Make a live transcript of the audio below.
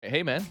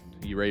Hey man,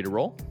 you ready to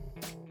roll?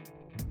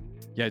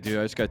 Yeah, dude,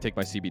 I just gotta take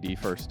my CBD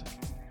first.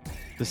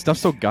 This stuff's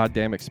so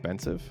goddamn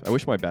expensive. I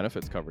wish my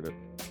benefits covered it.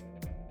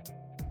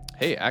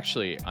 Hey,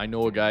 actually, I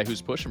know a guy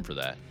who's pushing for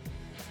that.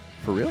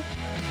 For real?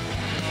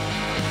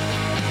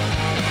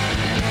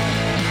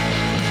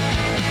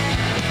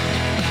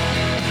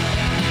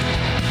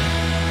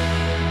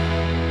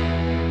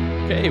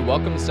 Okay,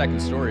 welcome to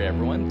Second Story,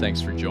 everyone.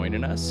 Thanks for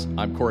joining us.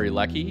 I'm Corey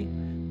Leckie.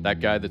 That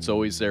guy that's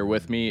always there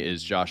with me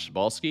is Josh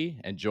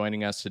Sabalski, and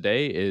joining us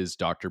today is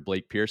Dr.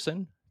 Blake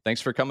Pearson. Thanks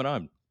for coming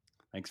on.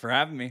 Thanks for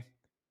having me.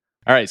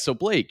 All right, so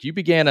Blake, you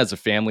began as a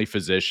family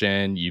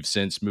physician. You've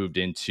since moved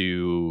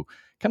into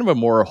kind of a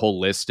more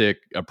holistic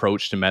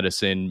approach to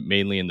medicine,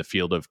 mainly in the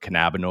field of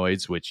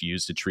cannabinoids, which you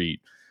use to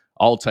treat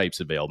all types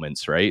of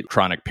ailments, right?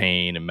 Chronic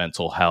pain and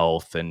mental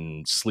health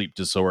and sleep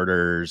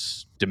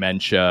disorders,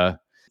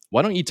 dementia.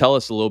 Why don't you tell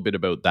us a little bit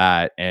about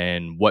that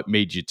and what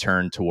made you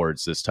turn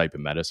towards this type of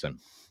medicine?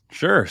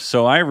 Sure.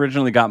 So I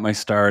originally got my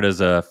start as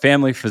a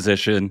family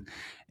physician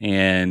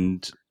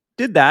and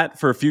did that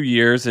for a few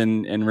years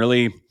and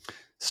really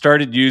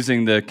started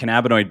using the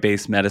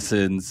cannabinoid-based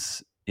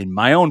medicines in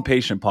my own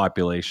patient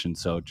population.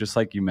 So just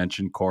like you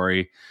mentioned,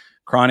 Corey,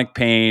 chronic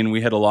pain,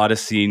 we had a lot of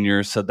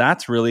seniors. So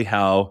that's really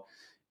how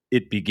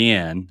it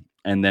began.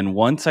 And then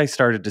once I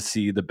started to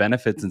see the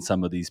benefits in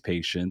some of these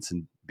patients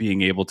and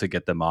being able to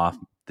get them off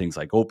things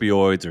like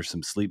opioids or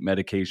some sleep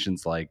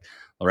medications like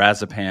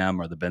lorazepam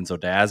or the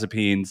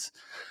benzodiazepines,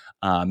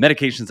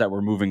 medications that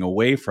we're moving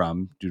away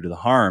from due to the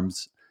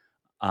harms,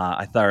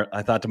 I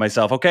thought to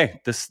myself,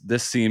 okay,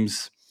 this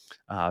seems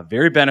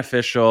very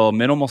beneficial,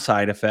 minimal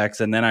side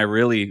effects. And then I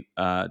really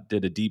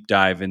did a deep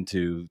dive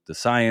into the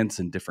science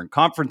and different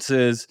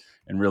conferences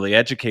and really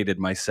educated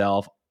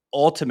myself,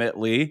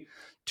 ultimately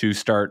to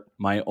start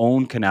my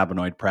own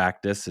cannabinoid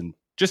practice. And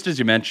just as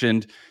you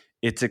mentioned,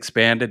 it's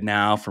expanded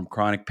now from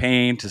chronic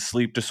pain to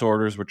sleep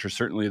disorders, which are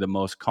certainly the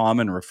most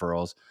common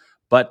referrals,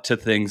 but to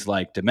things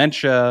like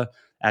dementia,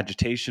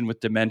 agitation with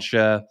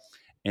dementia,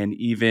 and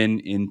even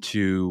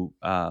into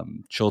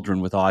children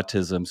with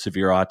autism,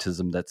 severe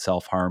autism that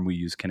self-harm. We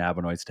use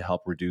cannabinoids to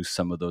help reduce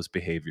some of those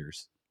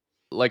behaviors.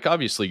 Like,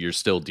 obviously, you're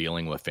still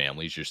dealing with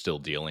families. You're still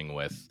dealing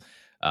with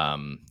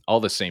all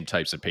the same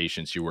types of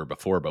patients you were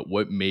before. But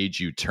what made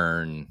you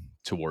turn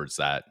towards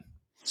that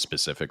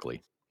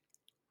specifically?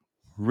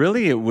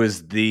 Really, it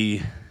was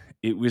the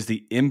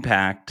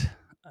impact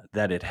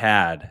that it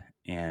had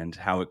and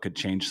how it could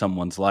change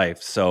someone's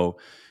life. So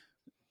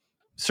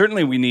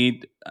certainly we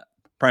need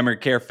primary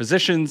care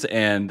physicians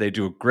and they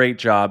do a great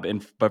job.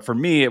 But for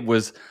me, it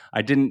was,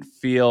 I didn't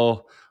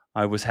feel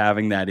I was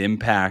having that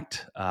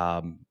impact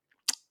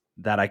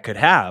that I could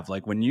have.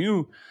 Like when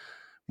you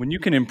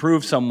can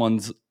improve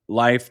someone's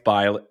life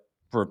by,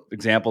 for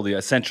example, the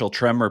essential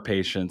tremor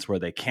patients where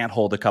they can't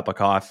hold a cup of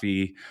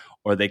coffee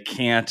or they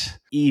can't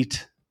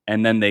eat,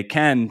 and then they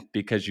can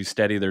because you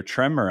steady their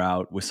tremor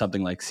out with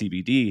something like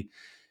CBD,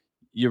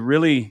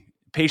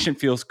 patient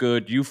feels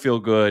good, you feel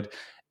good.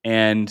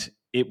 And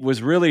it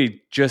was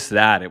really just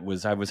that.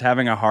 I was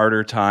having a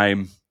harder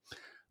time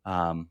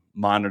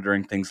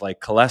monitoring things like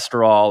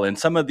cholesterol and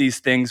some of these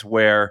things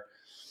where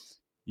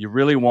you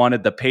really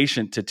wanted the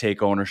patient to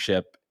take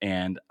ownership.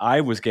 And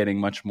I was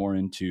getting much more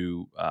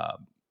into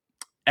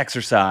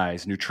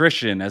exercise,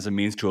 nutrition as a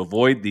means to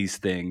avoid these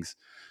things.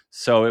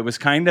 So it was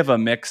kind of a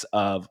mix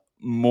of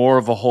more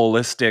of a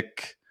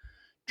holistic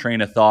train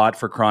of thought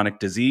for chronic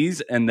disease.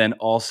 And then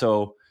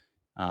also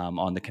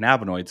on the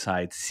cannabinoid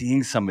side,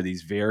 seeing some of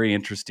these very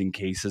interesting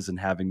cases and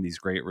having these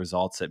great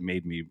results that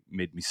made me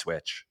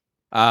switch.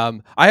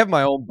 I have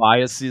my own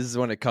biases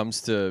when it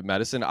comes to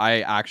medicine. I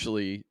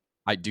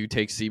do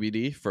take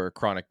CBD for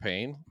chronic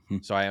pain,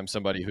 so I am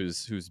somebody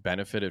who's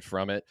benefited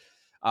from it.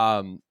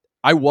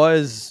 I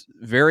was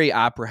very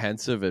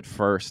apprehensive at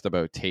first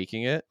about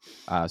taking it.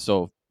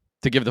 So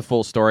to give the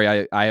full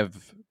story, I have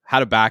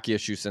had a back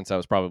issue since I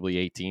was probably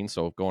 18,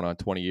 so going on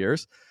 20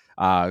 years.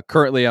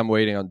 Currently, I'm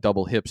waiting on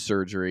double hip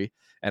surgery,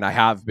 and I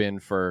have been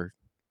for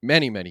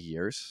many, many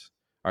years.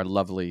 Our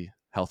lovely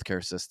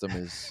healthcare system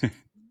is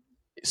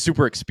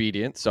super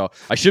expedient, so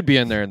I should be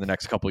in there in the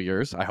next couple of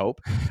years, I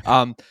hope.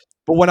 But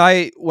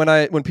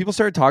when people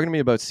started talking to me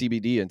about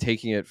CBD and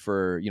taking it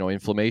for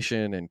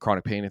inflammation and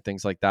chronic pain and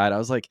things like that, I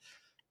was like,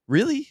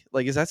 really?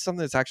 Like, is that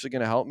something that's actually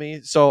going to help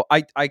me? So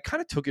I kind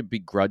of took it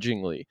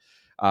begrudgingly.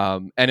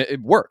 And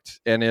it worked,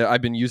 and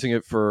I've been using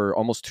it for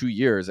almost 2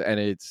 years, and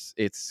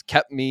it's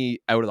kept me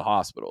out of the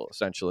hospital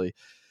essentially.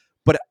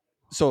 But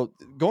so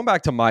going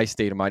back to my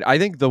state of mind, I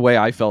think the way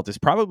I felt is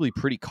probably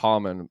pretty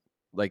common,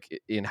 like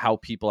in how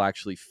people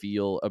actually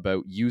feel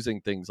about using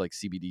things like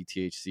CBD,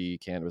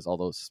 THC, cannabis, all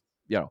those.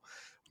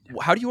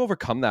 How do you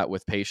overcome that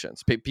with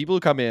patients? People who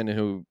come in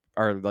who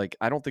are like,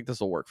 I don't think this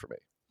will work for me.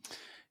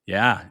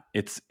 Yeah,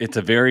 it's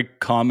a very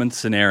common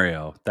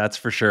scenario, that's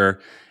for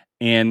sure.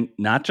 And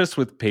not just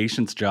with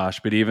patients, Josh,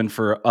 but even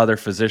for other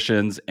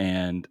physicians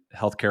and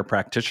healthcare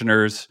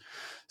practitioners.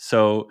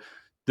 So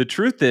the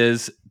truth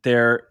is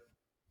there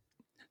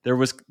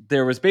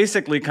was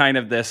basically kind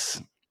of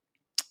this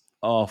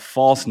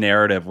false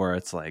narrative where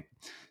it's like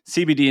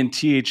CBD and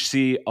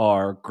THC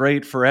are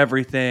great for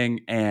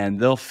everything and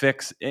they'll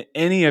fix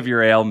any of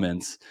your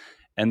ailments.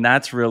 And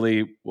that's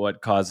really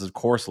what causes, of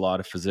course, a lot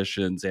of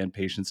physicians and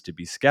patients to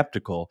be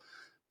skeptical.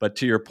 But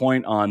to your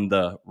point on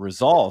the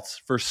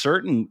results, for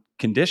certain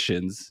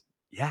conditions,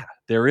 yeah,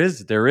 there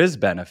is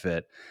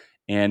benefit.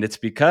 And it's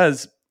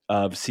because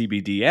of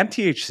CBD and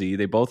THC.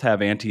 They both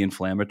have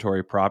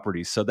anti-inflammatory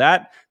properties. So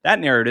that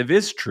narrative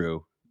is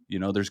true.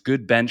 There's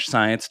good bench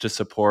science to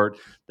support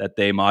that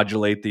they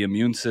modulate the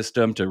immune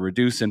system to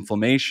reduce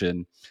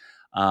inflammation.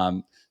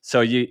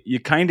 So you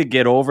kind of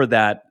get over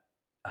that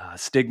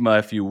stigma,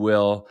 if you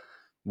will,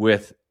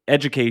 with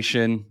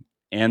education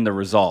and the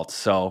results.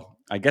 So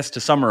I guess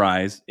to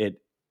summarize, it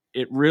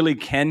really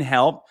can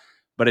help,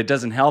 but it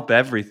doesn't help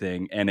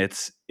everything. And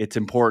it's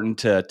important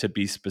to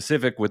be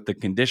specific with the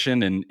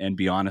condition and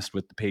be honest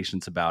with the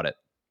patients about it.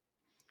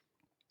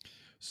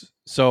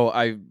 So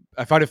I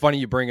find it funny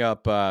you bring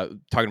up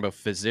talking about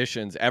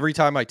physicians. Every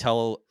time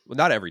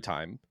not every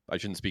time, I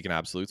shouldn't speak in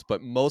absolutes,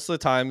 but most of the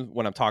time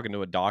when I'm talking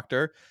to a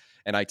doctor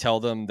and I tell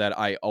them that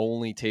I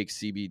only take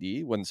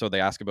CBD, so they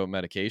ask about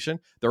medication,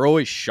 they're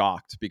always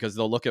shocked because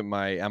they'll look at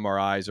my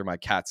MRIs or my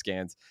CAT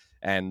scans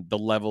and the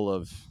level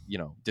of,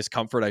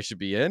 discomfort I should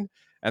be in.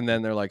 And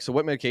then they're like, so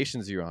what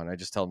medications are you on? I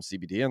just tell them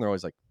CBD and they're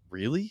always like,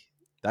 really?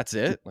 That's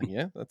it? Like,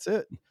 yeah, that's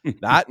it.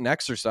 That and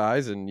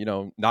exercise and,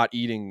 not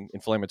eating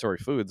inflammatory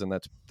foods. And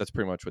that's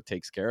pretty much what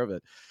takes care of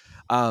it.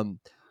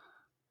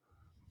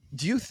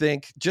 Do you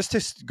think,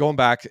 going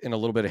back in a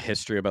little bit of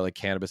history about like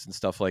cannabis and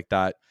stuff like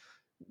that,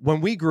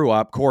 when we grew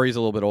up, Corey's a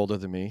little bit older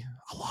than me,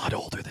 a lot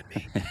older than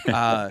me.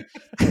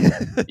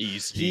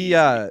 Easy.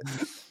 Yeah,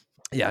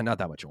 not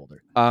that much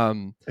older.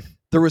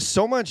 There was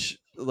so much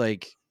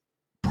like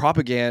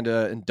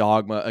propaganda and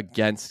dogma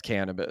against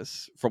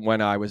cannabis from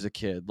when I was a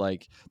kid,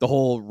 like the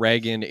whole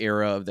Reagan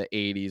era of the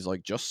 80s,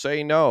 like just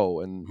say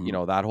no. And,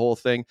 that whole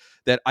thing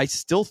that I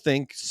still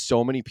think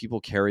so many people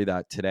carry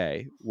that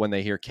today when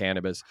they hear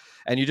cannabis.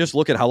 And you just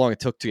look at how long it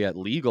took to get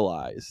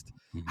legalized.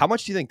 How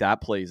much do you think that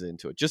plays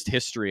into it? Just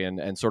history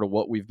and sort of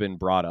what we've been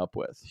brought up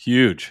with.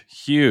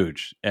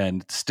 Huge.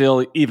 And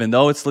still, even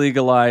though it's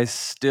legalized,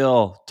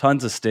 still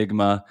tons of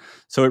stigma.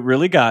 So it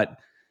really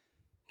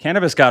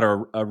cannabis got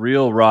a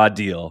real raw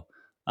deal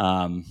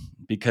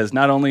because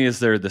not only is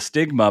there the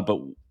stigma, but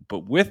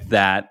with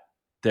that,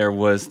 there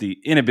was the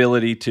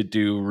inability to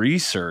do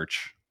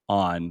research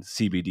on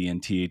CBD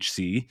and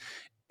THC.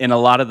 And a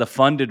lot of the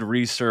funded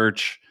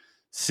research,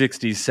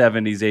 60s,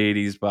 70s,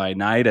 80s by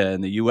NIDA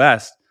in the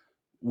US,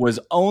 was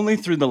only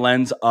through the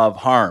lens of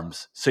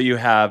harms. So you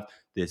have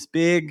this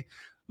big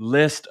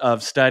list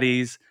of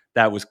studies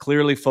that was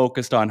clearly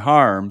focused on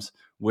harms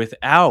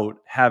without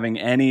having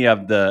any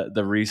of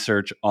the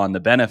research on the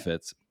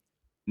benefits.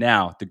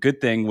 Now, the good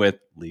thing with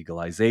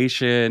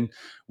legalization,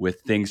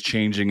 with things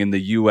changing in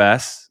the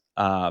US,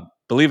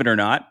 believe it or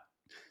not,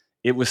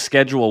 it was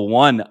Schedule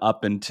 1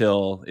 up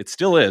until, it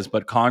still is,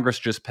 but Congress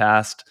just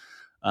passed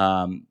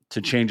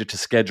to change it to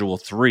Schedule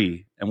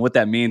 3. And what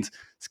that means,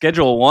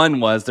 Schedule 1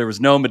 was there was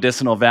no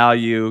medicinal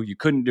value. You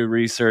couldn't do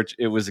research.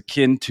 It was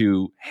akin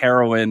to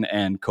heroin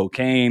and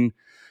cocaine.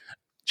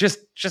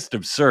 Just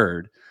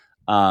absurd.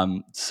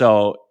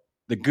 So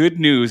the good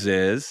news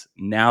is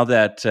now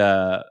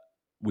that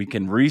we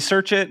can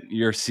research it,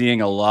 you're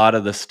seeing a lot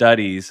of the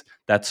studies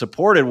that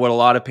supported what a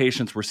lot of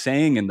patients were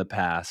saying in the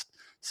past.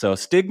 So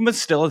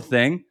stigma's still a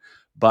thing,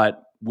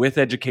 but with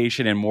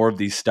education and more of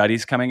these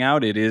studies coming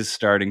out, it is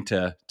starting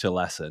to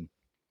lessen.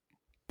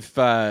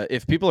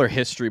 If people are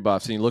history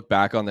buffs and you look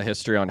back on the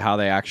history on how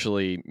they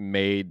actually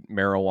made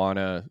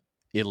marijuana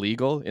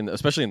illegal,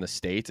 especially in the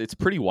States, it's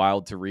pretty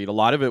wild to read. A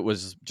lot of it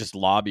was just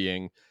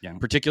lobbying,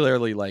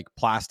 particularly like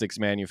plastics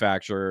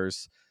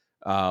manufacturers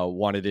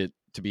wanted it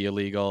to be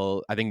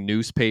illegal. I think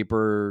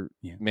newspaper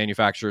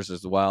manufacturers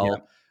as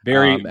well.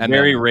 Very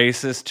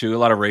racist too. A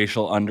lot of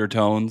racial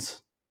undertones.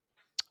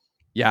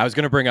 Yeah, I was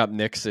going to bring up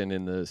Nixon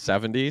in the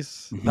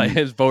 70s. Like,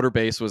 his voter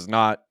base was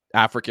not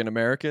African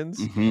Americans,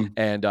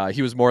 and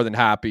he was more than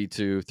happy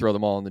to throw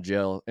them all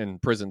in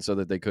prison so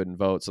that they couldn't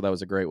vote. So that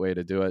was a great way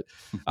to do it.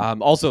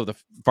 Also, the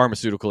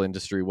pharmaceutical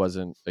industry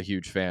wasn't a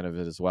huge fan of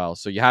it as well.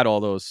 So you had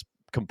all those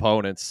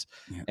components,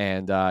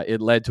 and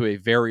it led to a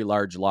very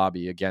large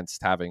lobby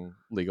against having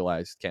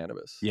legalized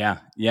cannabis.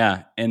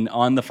 Yeah. And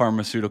on the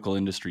pharmaceutical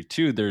industry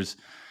too,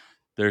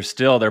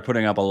 they're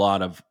putting up a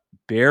lot of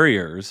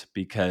barriers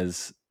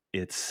because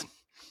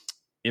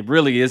it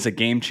really is a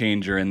game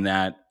changer in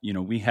that,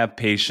 we have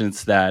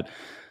patients that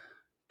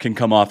can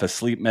come off a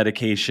sleep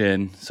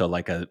medication. So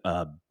like a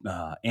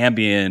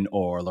Ambien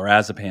or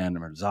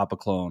lorazepam or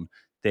Zopiclone,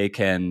 they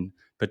can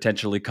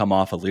potentially come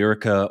off a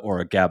Lyrica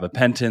or a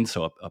gabapentin,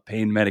 so a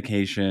pain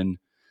medication.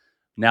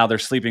 Now they're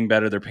sleeping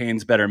better, their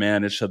pain's better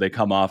managed, so they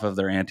come off of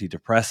their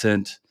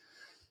antidepressant.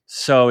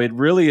 So it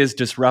really is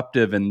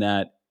disruptive in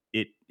that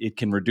it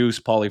can reduce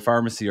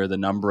polypharmacy or the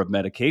number of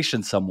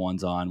medications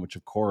someone's on, which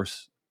of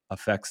course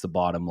affects the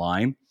bottom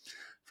line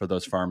for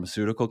those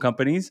pharmaceutical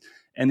companies.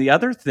 And the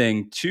other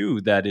thing too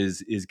that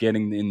is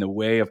getting in the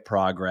way of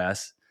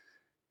progress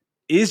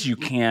is you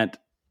can't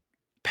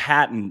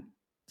patent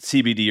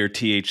CBD or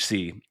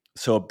THC.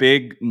 So a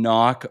big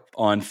knock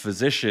on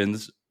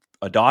physicians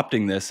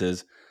adopting this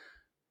is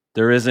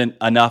there isn't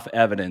enough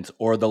evidence,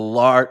 or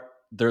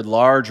their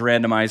large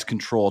randomized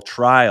control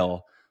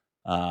trial,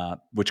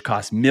 which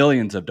costs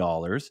millions of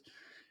dollars,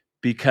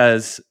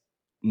 because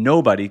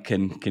nobody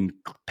can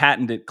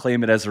patent it,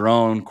 claim it as their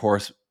own, of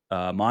course,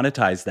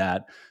 monetize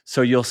that.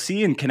 So you'll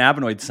see in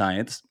cannabinoid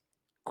science,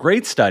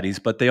 great studies,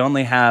 but they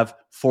only have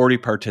 40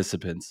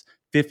 participants,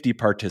 50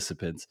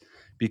 participants,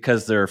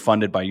 because they're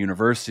funded by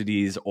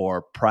universities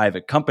or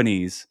private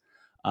companies.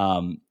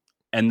 And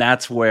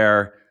that's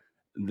where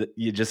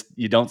you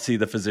don't see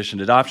the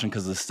physician adoption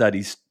because the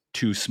study's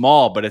too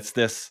small. But it's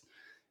this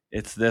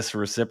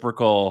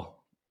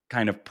reciprocal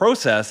kind of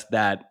process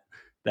that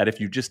if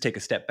you just take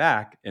a step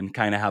back and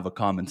kind of have a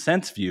common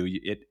sense view,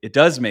 it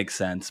does make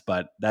sense.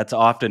 But that's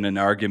often an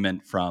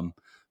argument from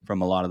a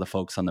lot of the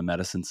folks on the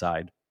medicine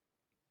side.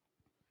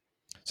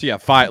 So yeah,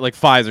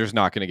 Pfizer's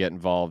not going to get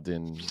involved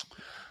in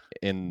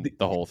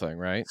the whole thing,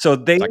 right? So Is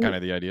that kind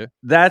of the idea?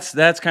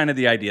 That's kind of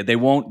the idea. They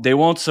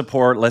won't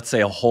support, let's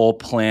say, a whole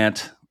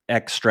plant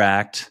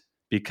extract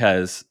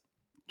because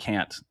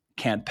can't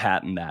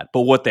patent that.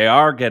 But what they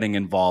are getting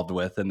involved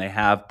with, and they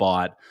have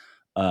bought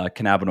a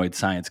cannabinoid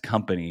science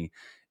company,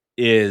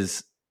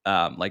 is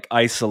like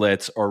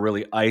isolates, or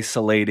really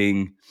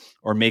isolating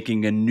or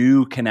making a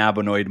new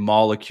cannabinoid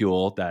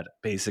molecule that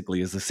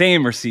basically is the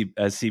same as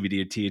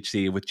CBD or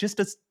THC, with just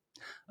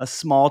a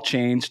small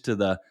change to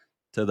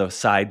the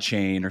side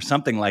chain or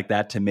something like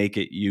that to make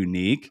it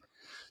unique.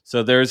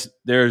 So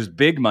there's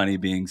big money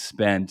being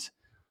spent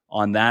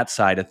on that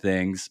side of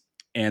things.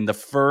 And the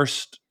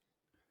first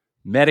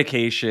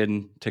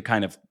medication to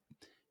kind of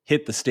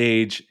hit the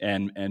stage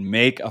and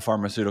make a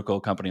pharmaceutical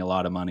company a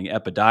lot of money,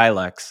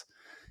 Epidiolex,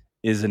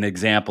 is an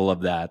example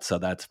of that. So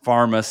that's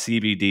pharma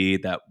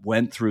CBD that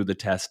went through the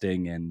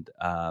testing, and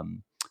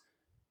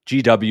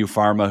GW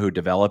Pharma, who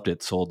developed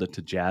it, sold it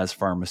to Jazz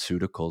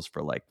Pharmaceuticals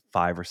for like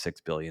 $5 or $6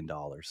 billion,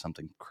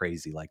 something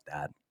crazy like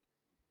that.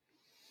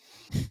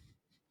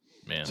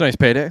 Man, it's a nice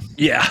payday.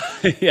 Yeah,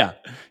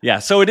 yeah.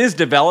 So it is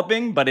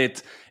developing, but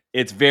it's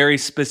very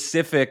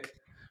specific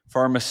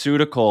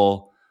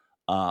pharmaceutical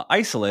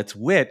isolates,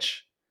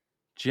 which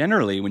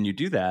generally, when you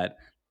do that,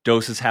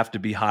 doses have to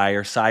be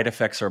higher, side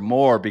effects are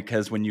more,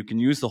 because when you can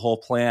use the whole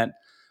plant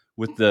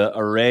with the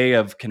array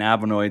of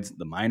cannabinoids,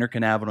 the minor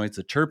cannabinoids,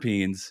 the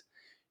terpenes,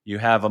 you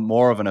have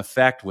more of an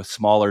effect with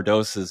smaller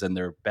doses, and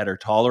they're better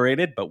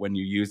tolerated. But when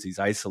you use these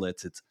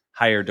isolates, it's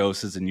higher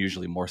doses and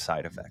usually more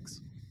side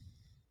effects.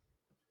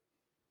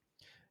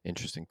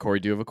 Interesting. Corey,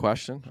 do you have a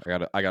question?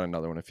 I got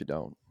another one if you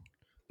don't.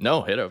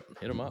 No, hit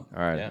him up.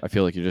 All right. Yeah. I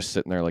feel like you're just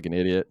sitting there like an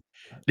idiot.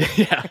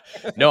 Yeah.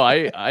 No,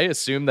 I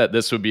assume that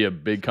this would be a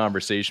big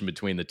conversation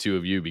between the two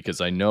of you, because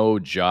I know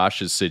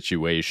Josh's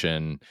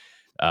situation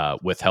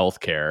with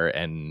healthcare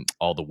and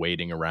all the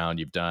waiting around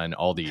you've done,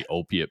 all the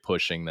opiate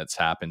pushing that's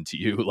happened to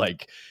you,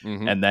 like,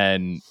 and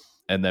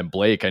then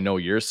Blake, I know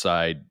your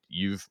side,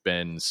 you've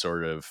been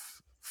sort of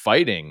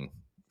fighting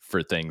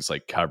for things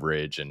like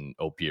coverage and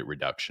opiate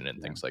reduction and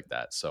things like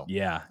that. So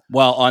yeah.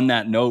 Well, on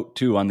that note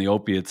too, on the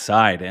opiate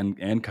side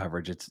and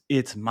coverage,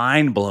 it's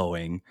mind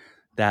blowing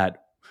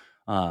that,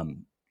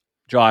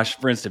 Josh,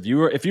 for instance,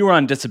 if you were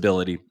on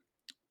disability,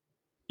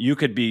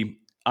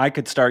 I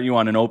could start you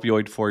on an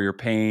opioid for your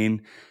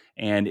pain,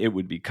 and it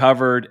would be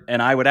covered.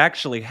 And I would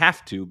actually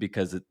have to,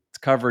 because it's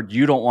covered.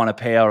 You don't want to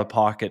pay out of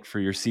pocket for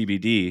your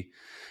CBD.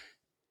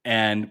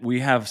 And we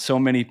have so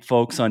many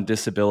folks on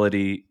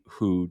disability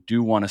who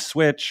do want to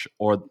switch,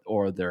 or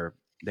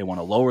they want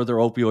to lower their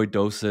opioid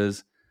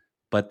doses,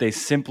 but they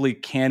simply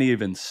can't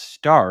even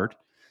start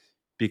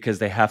because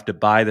they have to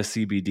buy the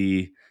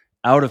CBD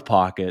out of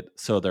pocket.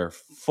 So they're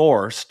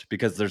forced,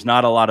 because there's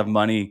not a lot of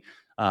money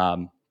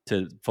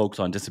to folks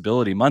on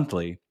disability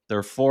monthly.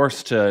 They're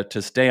forced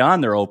to stay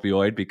on their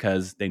opioid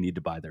because they need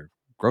to buy their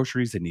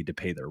groceries, they need to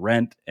pay their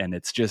rent, and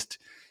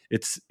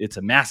it's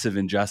a massive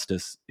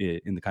injustice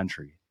in the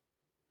country.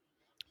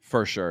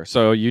 For sure.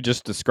 So you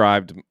just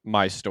described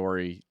my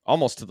story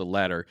almost to the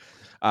letter.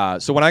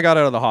 So when I got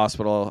out of the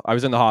hospital, I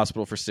was in the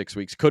hospital for 6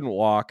 weeks, couldn't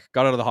walk,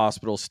 got out of the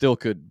hospital, still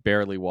could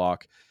barely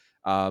walk.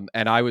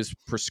 And I was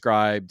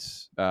prescribed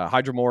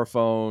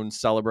hydromorphone,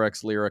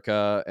 Celebrex,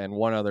 Lyrica, and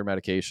one other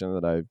medication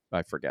that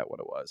I forget what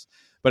it was.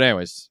 But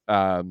anyways,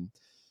 the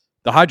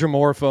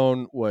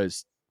hydromorphone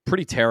was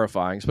pretty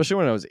terrifying, especially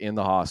when I was in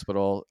the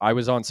hospital. I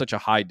was on such a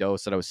high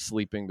dose that I was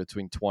sleeping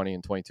between 20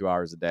 and 22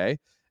 hours a day.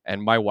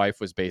 And my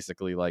wife was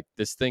basically like,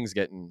 this thing's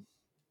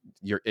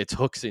it's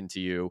hooks into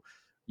you.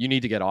 You need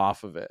to get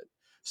off of it.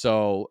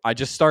 So I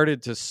just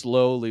started to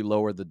slowly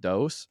lower the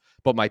dose,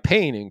 but my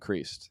pain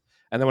increased.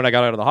 And then when I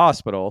got out of the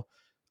hospital,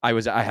 I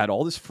had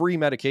all this free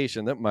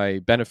medication that my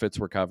benefits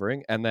were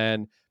covering. And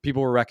then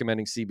people were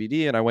recommending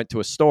CBD. And I went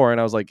to a store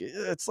and I was like,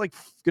 it's like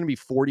going to be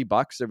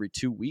 $40 every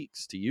 2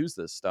 weeks to use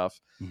this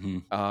stuff.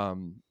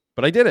 Mm-hmm.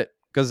 But I did it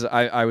because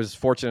I was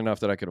fortunate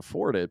enough that I could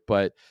afford it.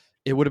 But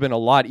it would have been a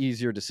lot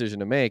easier decision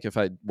to make if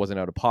I wasn't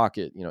out of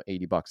pocket,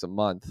 $80 a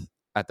month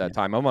at that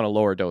time. I'm on a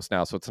lower dose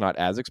now, so it's not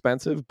as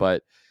expensive,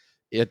 but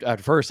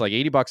at first, like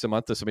 $80 a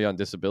month to somebody on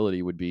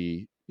disability would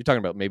be, you're talking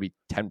about maybe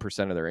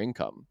 10% of their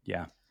income.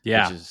 Yeah.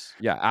 Which is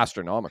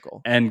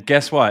astronomical. And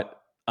guess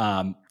what?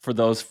 For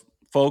those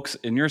folks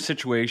in your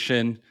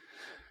situation,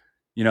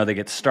 they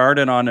get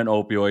started on an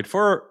opioid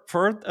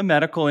for a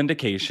medical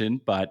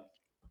indication, but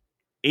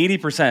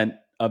 80%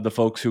 of the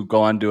folks who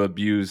go on to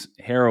abuse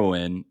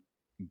heroin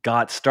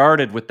got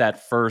started with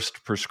that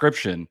first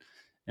prescription.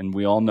 And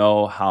we all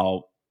know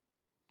how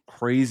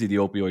crazy the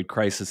opioid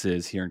crisis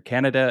is here in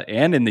Canada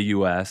and in the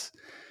US.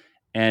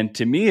 And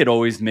to me, it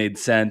always made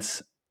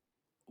sense.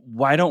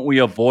 Why don't we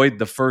avoid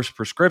the first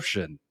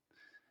prescription?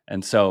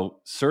 And so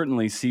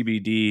certainly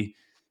CBD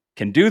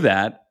can do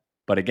that.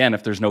 But again,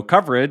 if there's no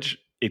coverage,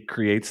 it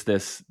creates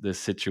this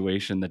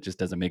situation that just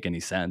doesn't make any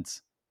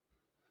sense.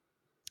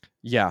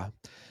 Yeah.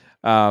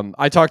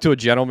 I talked to a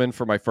gentleman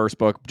for my first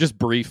book, just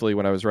briefly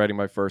when I was writing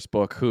my first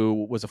book,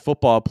 who was a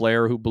football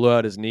player who blew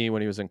out his knee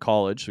when he was in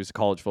college. He was a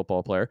college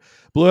football player,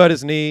 blew out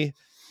his knee,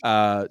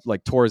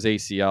 tore his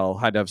ACL,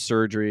 had to have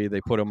surgery.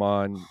 They put him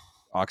on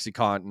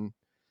OxyContin.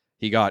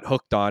 He got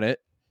hooked on it.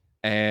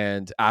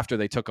 And after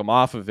they took him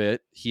off of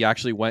it, he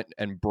actually went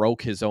and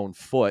broke his own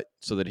foot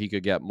so that he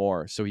could get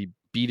more. So he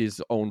beat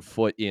his own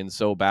foot in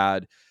so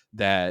bad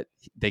that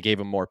they gave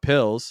him more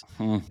pills.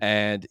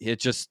 And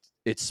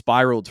it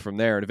spiraled from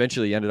there. And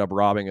eventually he ended up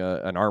robbing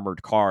an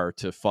armored car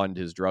to fund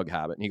his drug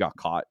habit. And he got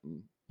caught.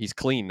 And he's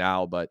clean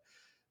now, but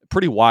a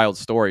pretty wild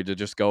story to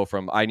just go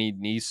from I need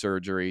knee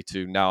surgery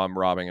to now I'm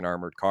robbing an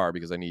armored car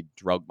because I need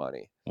drug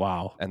money.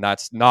 Wow. And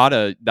that's not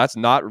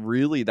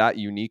really that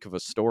unique of a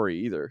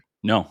story either.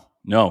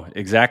 No,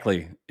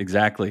 exactly.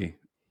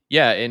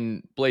 Yeah,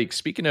 and Blake,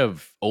 speaking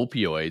of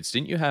opioids,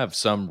 didn't you have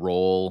some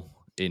role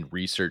in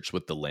research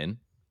with the Lin?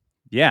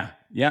 Yeah.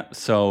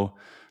 So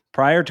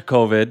prior to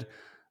COVID,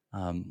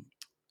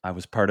 I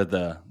was part of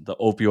the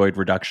opioid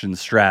reduction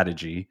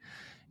strategy,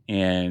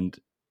 and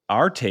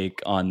our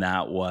take on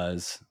that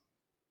was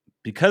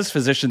because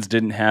physicians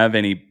didn't have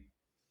any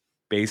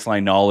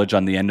baseline knowledge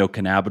on the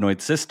endocannabinoid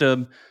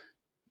system,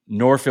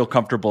 nor feel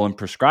comfortable in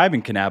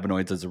prescribing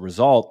cannabinoids as a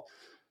result.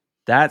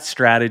 That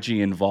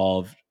strategy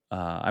involved,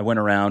 I went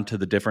around to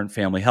the different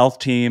family health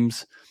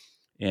teams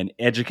and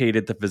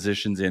educated the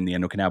physicians in the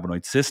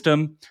endocannabinoid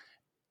system,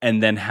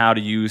 and then how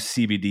to use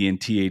CBD and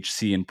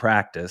THC in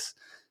practice.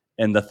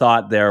 And the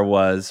thought there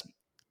was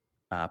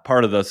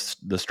part of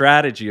the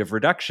strategy of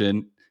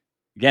reduction.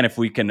 Again, if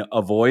we can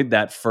avoid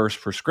that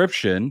first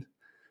prescription,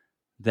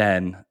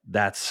 then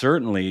that's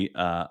certainly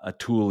a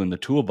tool in the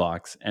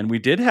toolbox. And we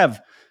did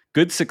have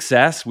good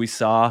success. We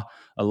saw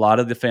a lot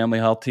of the family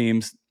health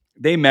teams,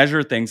 they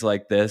measure things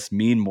like this,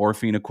 mean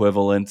morphine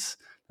equivalents.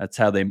 That's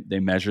how they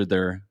measure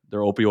their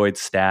opioid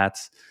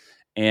stats.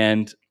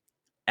 And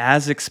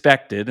as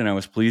expected, and I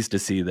was pleased to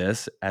see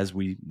this, as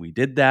we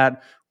did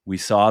that, we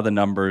saw the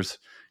numbers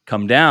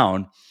come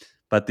down.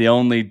 But the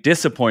only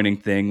disappointing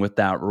thing with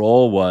that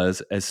role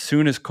was as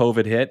soon as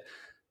COVID hit,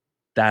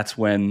 that's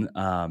when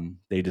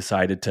they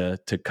decided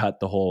to cut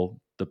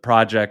the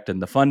project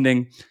and the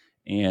funding,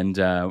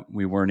 and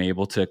we weren't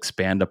able to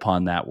expand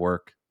upon that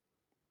work.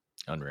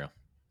 Unreal.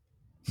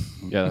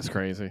 Yeah, that's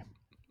crazy.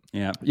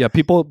 Yeah.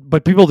 People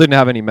didn't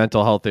have any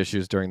mental health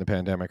issues during the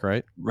pandemic,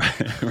 right? Right.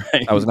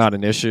 That was not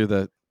an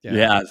issue.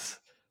 Yes,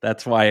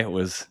 that's why it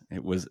was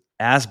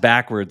ass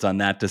backwards on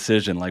that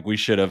decision. Like we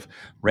should have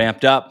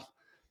ramped up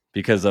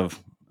because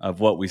of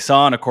what we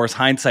saw, and of course,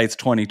 hindsight's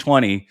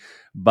 2020.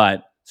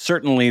 But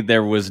certainly,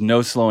 there was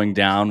no slowing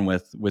down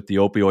with the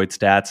opioid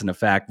stats, and in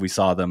fact, we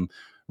saw them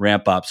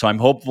ramp up. So I'm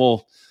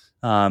hopeful.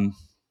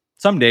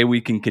 Someday we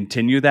can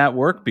continue that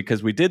work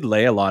because we did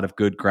lay a lot of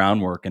good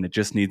groundwork and it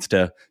just needs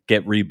to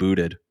get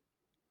rebooted.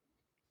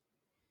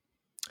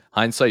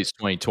 Hindsight's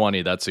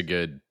 2020. That's a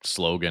good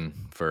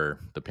slogan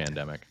for the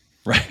pandemic.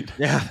 Right.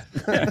 Yeah.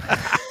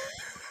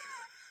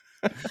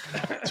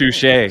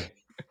 Touche.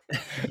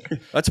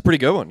 That's a pretty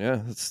good one.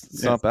 Yeah.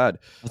 It's not bad.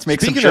 Let's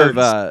make Speaking some shirts.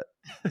 of,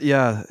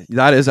 yeah,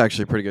 that is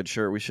actually a pretty good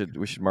shirt. We should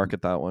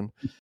market that one.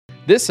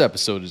 This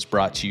episode is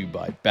brought to you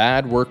by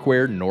Bad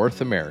Workwear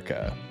North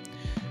America.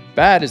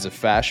 Bad is a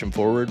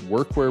fashion-forward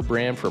workwear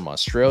brand from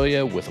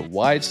Australia with a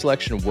wide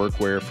selection of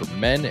workwear for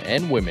men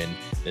and women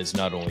that is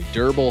not only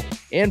durable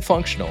and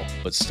functional,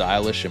 but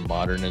stylish and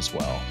modern as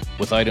well.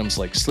 With items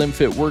like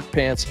slim-fit work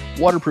pants,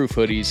 waterproof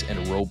hoodies, and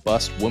a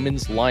robust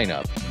women's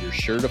lineup, you're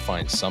sure to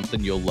find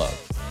something you'll love.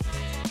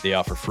 They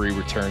offer free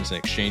returns and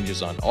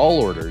exchanges on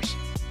all orders,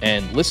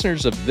 and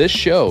listeners of this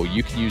show,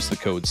 you can use the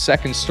code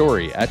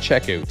SECONDSTORY at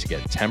checkout to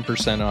get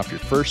 10% off your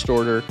first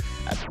order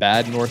at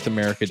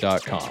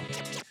badnorthamerica.com.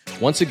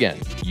 Once again,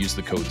 use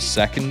the code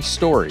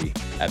SECONDSTORY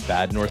at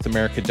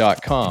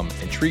badnorthamerica.com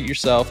and treat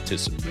yourself to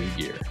some new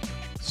gear.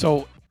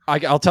 So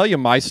I'll tell you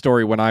my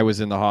story when I was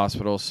in the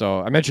hospital. So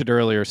I mentioned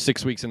earlier,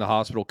 6 weeks in the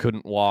hospital,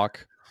 couldn't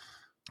walk.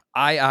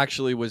 I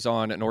actually was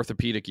on an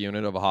orthopedic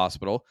unit of a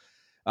hospital.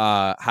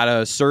 Had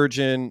a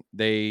surgeon.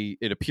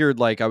 It appeared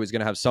like I was going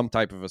to have some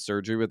type of a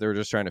surgery, but they were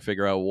just trying to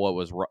figure out what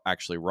was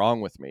actually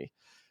wrong with me.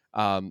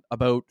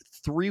 About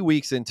 3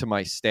 weeks into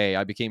my stay,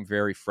 I became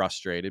very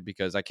frustrated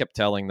because I kept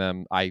telling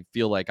them I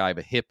feel like I have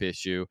a hip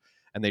issue,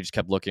 and they just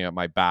kept looking at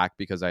my back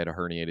because I had a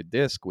herniated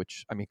disc,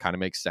 which I mean kind of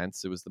makes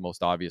sense. It was the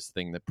most obvious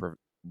thing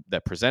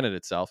that presented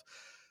itself.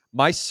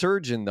 My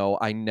surgeon, though,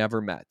 I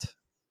never met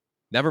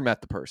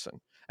the person.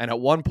 And at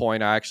one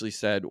point, I actually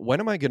said, "When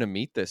am I going to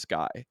meet this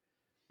guy?"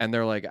 And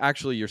they're like,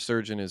 "Actually, your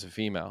surgeon is a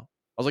female."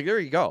 I was like, "There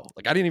you go."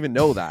 Like, I didn't even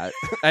know that.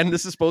 And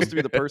this is supposed to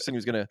be the person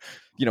who's going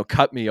to,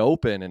 cut me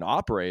open and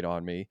operate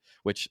on me,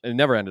 which it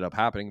never ended up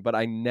happening. But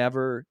I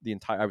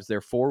was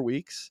there 4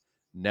 weeks,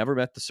 never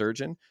met the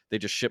surgeon. They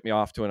just shipped me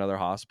off to another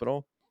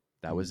hospital.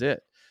 That was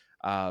it.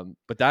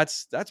 But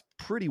that's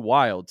pretty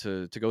wild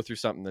to go through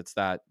something that's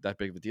that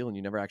big of a deal, and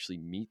you never actually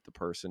meet the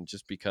person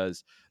just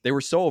because they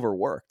were so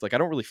overworked. Like, I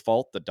don't really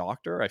fault the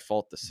doctor. I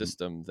fault the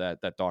system that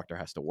doctor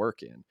has to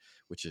work in,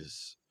 which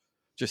is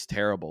just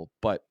terrible.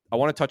 But I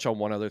want to touch on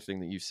one other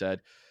thing that you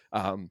said.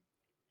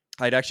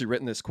 I'd actually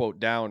written this quote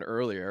down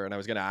earlier, and I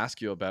was going to ask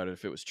you about it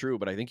if it was true,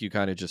 but I think you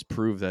kind of just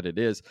proved that it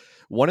is.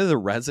 One of the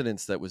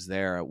residents that was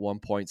there at one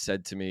point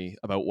said to me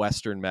about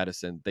Western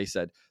medicine, they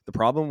said, the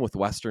problem with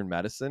Western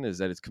medicine is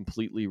that it's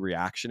completely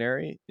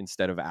reactionary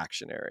instead of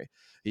actionary.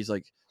 He's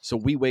like, so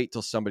we wait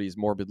till somebody's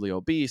morbidly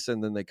obese,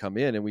 and then they come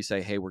in and we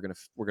say, hey, we're going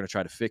to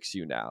try to fix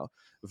you now,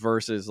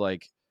 versus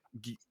like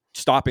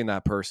stopping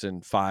that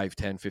person 5,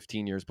 10,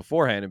 15 years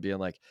beforehand and being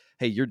like,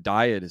 hey, your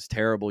diet is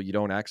terrible. You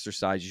don't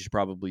exercise. You should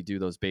probably do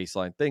those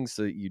baseline things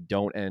so that you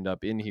don't end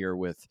up in here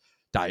with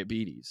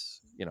diabetes,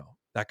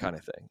 that kind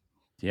of thing.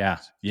 Yeah.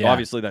 So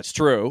obviously that's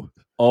true.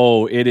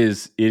 Oh, it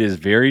is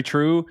very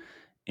true.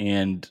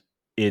 And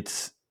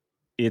it's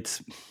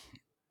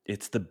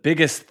the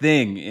biggest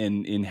thing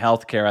in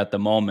healthcare at the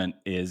moment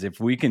is if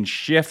we can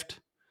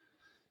shift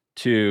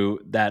to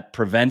that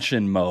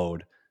prevention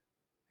mode,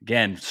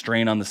 again,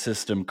 strain on the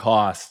system,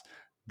 costs,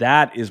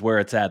 that is where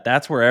it's at.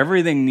 That's where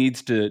everything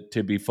needs to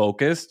be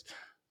focused.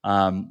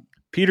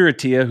 Peter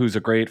Attia, who's a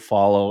great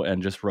follow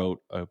and just wrote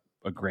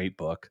a great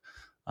book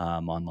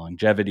on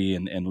longevity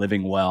and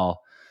living well,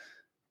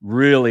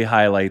 really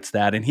highlights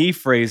that. And he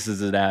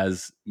phrases it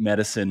as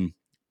medicine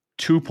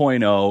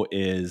 2.0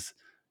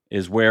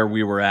 is where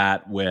we were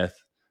at with,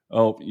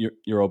 oh,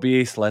 you're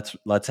obese,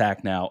 let's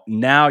act now.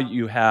 Now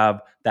you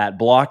have that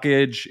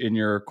blockage in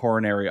your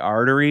coronary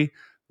artery.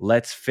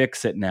 Let's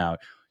fix it now.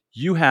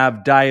 You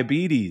have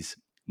diabetes.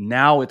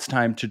 Now it's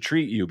time to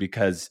treat you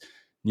because,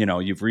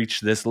 you've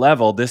reached this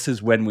level. This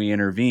is when we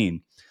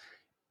intervene.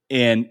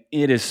 And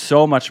it is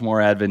so much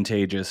more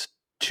advantageous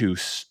to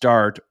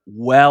start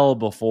well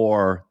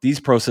before these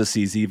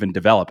processes even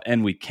develop.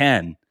 And we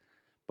can,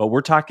 but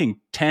we're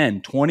talking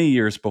 10, 20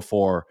 years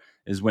before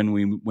is when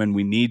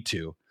we need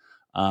to.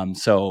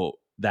 So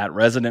that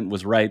resident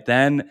was right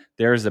then.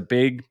 There's a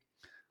big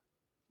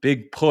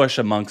push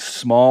amongst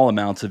small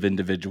amounts of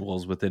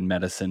individuals within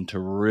medicine to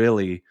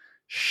really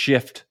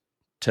shift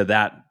to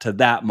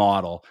that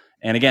model.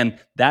 And again,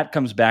 that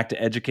comes back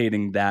to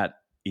educating that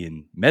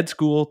in med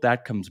school.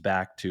 That comes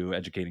back to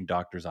educating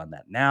doctors on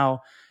that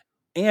now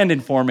and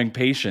informing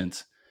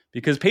patients,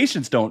 because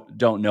patients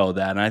don't know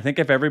that. And I think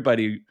if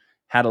everybody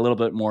had a little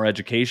bit more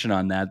education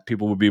on that,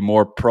 people would be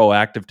more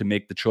proactive to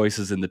make the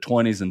choices in the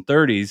 20s and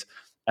 30s,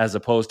 as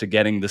opposed to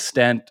getting the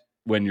stent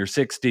when you're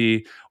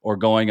 60 or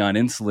going on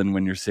insulin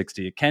when you're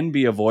 60. It can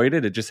be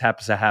avoided. It just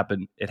happens to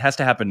happen. It has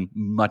to happen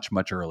much,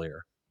 much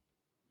earlier.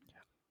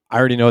 I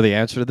already know the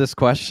answer to this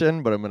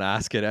question, but I'm going to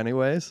ask it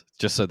anyways,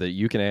 just so that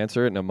you can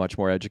answer it in a much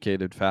more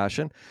educated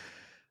fashion.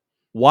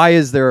 Why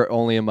is there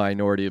only a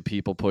minority of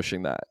people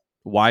pushing that?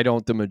 Why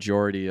don't the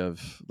majority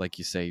of, like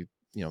you say,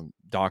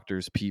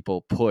 doctors,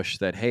 people push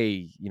that,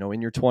 hey,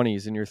 in your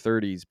 20s, in your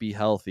 30s, be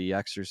healthy,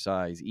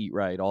 exercise, eat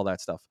right, all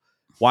that stuff?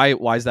 Why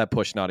does that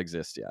push not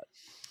exist yet?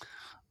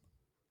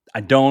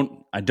 I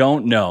don't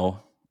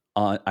know.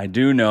 I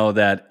do know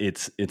that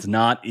it's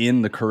not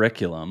in the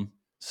curriculum.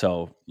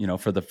 So,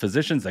 for the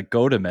physicians that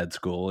go to med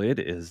school, it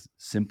is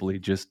simply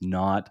just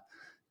not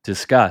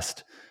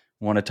discussed.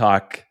 Want to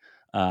talk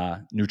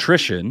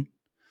nutrition?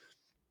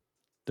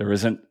 There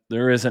isn't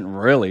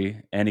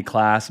really any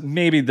class.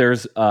 Maybe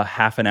there's a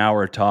half an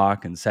hour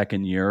talk in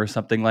second year or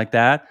something like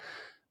that.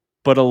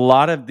 But a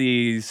lot of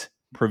these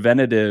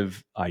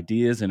preventative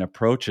ideas and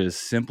approaches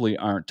simply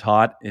aren't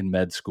taught in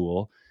med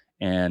school.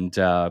 And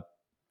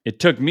it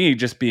took me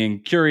just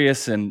being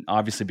curious, and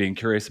obviously being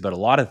curious about a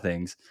lot of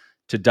things,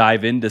 to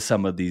dive into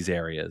some of these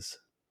areas.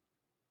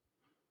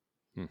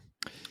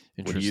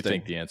 What do you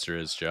think the answer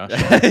is, Josh?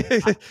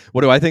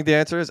 What do I think the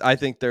answer is? I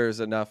think there's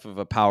enough of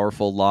a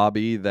powerful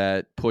lobby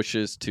that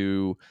pushes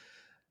to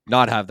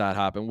not have that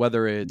happen,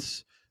 whether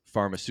it's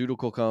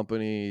pharmaceutical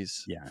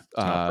companies, it's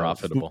not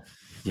profitable.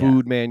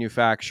 Food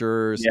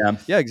manufacturers.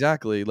 Yeah,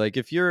 exactly. Like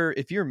if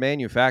you're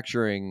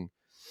manufacturing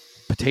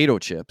potato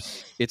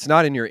chips, it's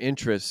not in your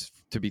interest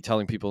to be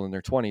telling people in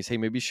their 20s, hey,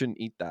 maybe you shouldn't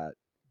eat that.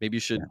 Maybe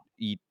you should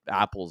eat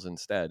apples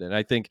instead. And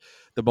I think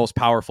the most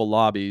powerful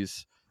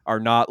lobbies are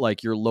not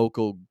like your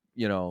local,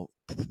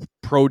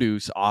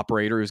 produce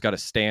operator who's got to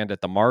stand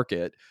at the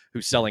market,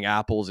 who's selling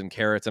apples and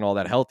carrots and all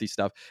that healthy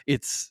stuff.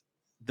 It's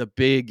the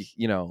big,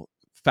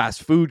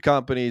 fast food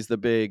companies, the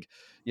big,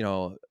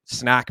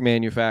 snack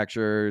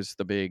manufacturers,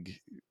 the big,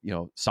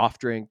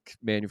 soft drink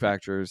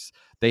manufacturers,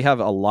 they have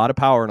a lot of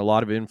power and a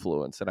lot of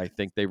influence. And I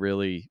think they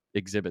really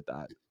exhibit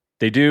that.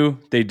 They do.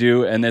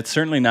 And it's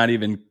certainly not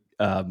even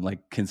like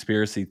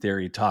conspiracy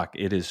theory talk.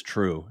 It is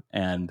true.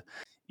 And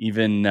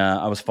even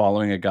I was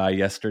following a guy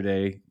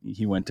yesterday.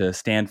 He went to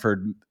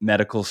Stanford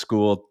Medical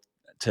School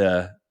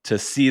to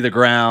see the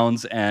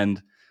grounds.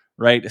 And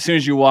right as soon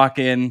as you walk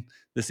in,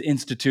 this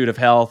Institute of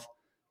Health,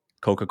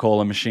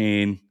 Coca-Cola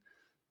machine,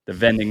 the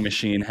vending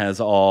machine has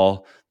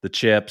all the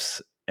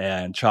chips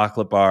and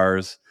chocolate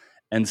bars.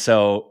 And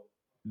so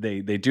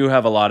they do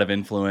have a lot of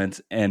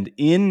influence. And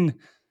in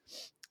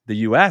the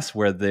US,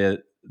 where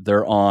the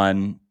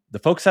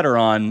folks that are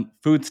on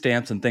food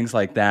stamps and things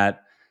like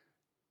that,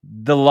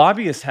 the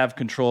lobbyists have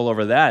control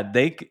over that.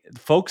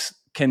 Folks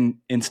can,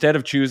 instead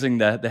of choosing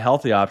the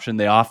healthy option,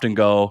 they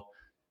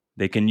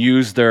can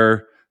use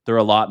their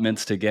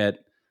allotments to get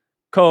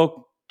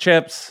Coke,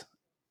 chips,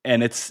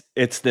 and it's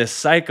this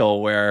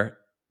cycle where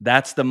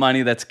that's the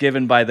money that's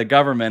given by the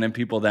government, and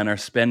people then are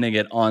spending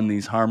it on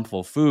these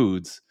harmful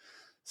foods.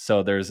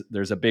 So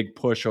there's a big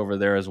push over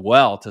there as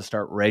well to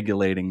start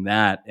regulating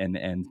that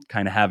and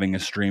kind of having a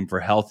stream for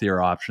healthier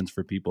options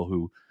for people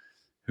who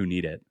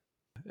need it.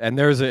 And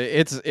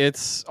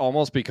it's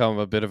almost become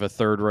a bit of a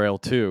third rail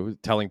too,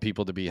 telling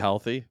people to be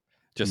healthy.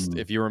 Just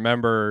if you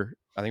remember,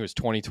 I think it was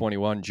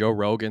 2021, Joe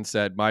Rogan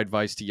said, my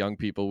advice to young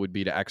people would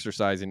be to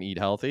exercise and eat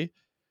healthy.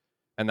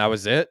 And that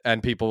was it.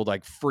 And people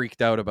like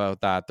freaked out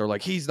about that. They're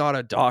like, he's not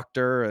a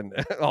doctor and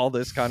all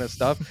this kind of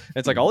stuff. And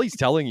it's like, all he's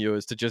telling you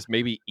is to just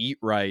maybe eat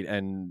right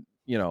and,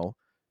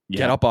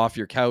 get up off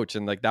your couch.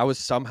 And like, that was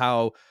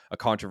somehow a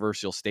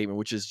controversial statement,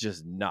 which is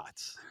just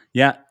nuts.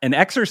 Yeah. And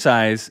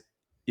exercise,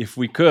 if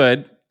we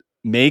could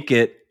make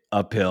it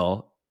a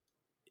pill,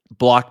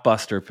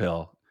 blockbuster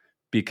pill,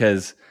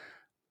 because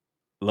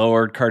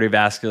lowered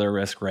cardiovascular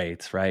risk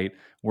rates, right?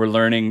 We're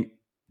learning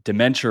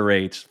dementia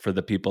rates for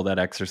the people that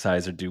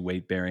exercise or do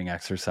weight-bearing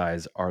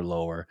exercise are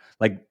lower.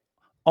 Like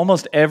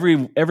almost every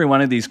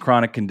one of these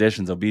chronic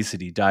conditions,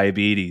 obesity,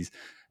 diabetes,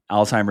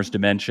 Alzheimer's,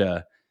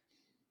 dementia,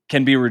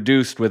 can be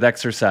reduced with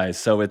exercise.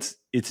 So it's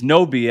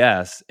no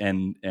BS,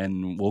 and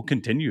we'll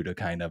continue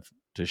to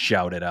to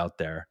shout it out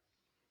there.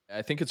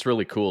 I think it's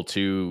really cool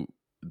too,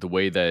 the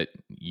way that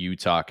you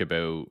talk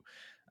about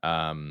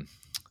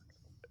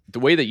the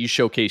way that you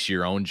showcase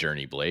your own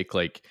journey, Blake.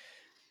 Like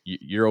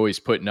you're always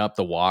putting up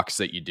the walks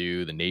that you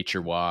do, the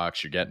nature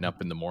walks, you're getting up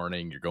in the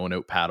morning, you're going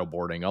out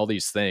paddleboarding, all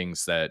these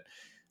things that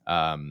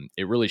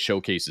it really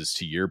showcases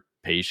to your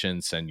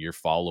patients and your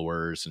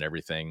followers and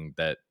everything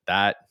that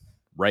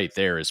right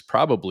there is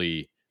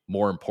probably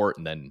more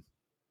important than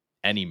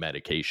any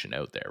medication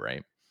out there,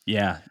 right?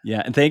 Yeah.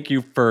 And thank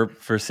you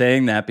for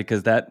saying that,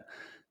 because that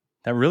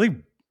really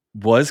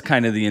was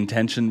kind of the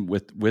intention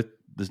with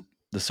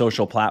the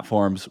social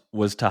platforms,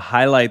 was to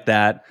highlight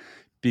that,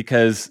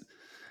 because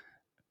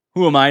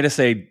who am I to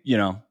say,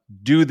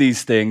 do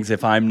these things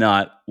if I'm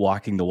not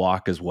walking the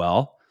walk as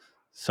well?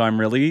 So I'm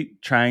really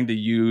trying to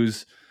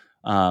use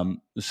the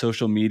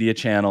social media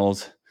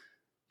channels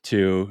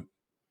to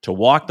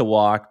walk the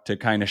walk, to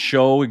kind of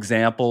show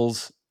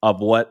examples of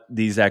what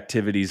these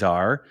activities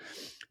are.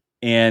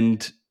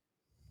 And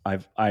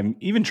I'm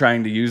even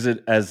trying to use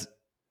it as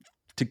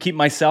to keep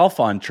myself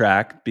on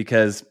track,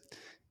 because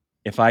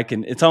if I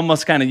can, it's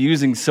almost kind of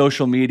using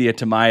social media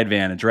to my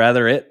advantage,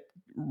 rather it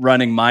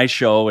running my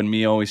show and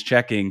me always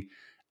checking.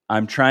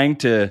 I'm trying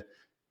to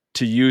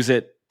use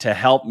it to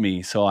help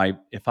me. So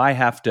if I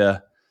have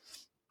to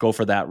go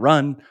for that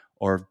run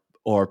or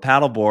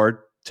paddleboard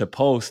to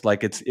post,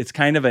 like it's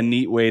kind of a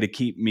neat way to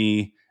keep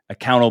me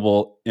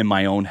accountable in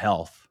my own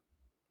health.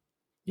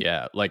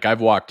 Yeah. Like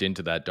I've walked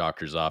into that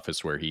doctor's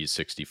office where he's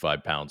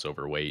 65 pounds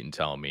overweight and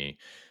telling me,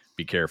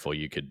 be careful,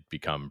 you could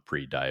become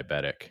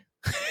pre-diabetic.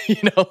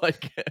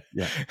 Like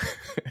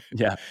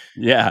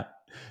yeah.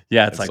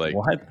 It's like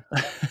what?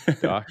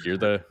 Doc,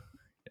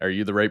 are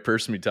you the right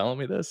person to be telling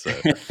me this?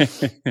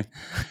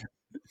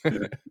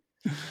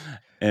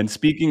 And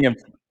speaking of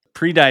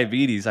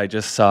pre-diabetes, I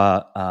just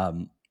saw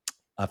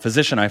a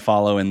physician I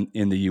follow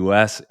in the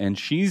US, and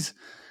she's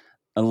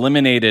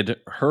eliminated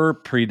her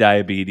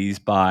pre-diabetes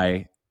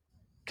by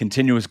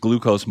continuous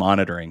glucose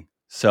monitoring.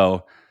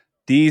 So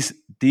these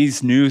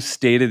new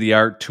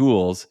state-of-the-art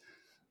tools,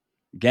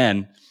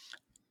 again,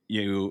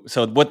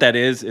 so what that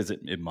is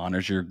it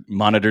monitors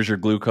your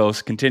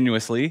glucose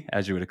continuously,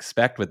 as you would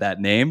expect with that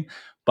name.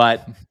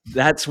 But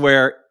that's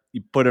where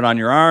you put it on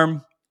your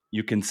arm,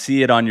 you can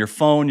see it on your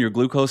phone, your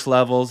glucose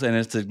levels, and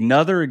it's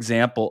another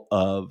example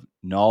of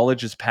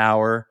knowledge is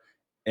power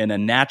and a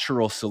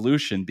natural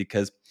solution,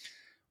 because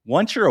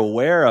once you're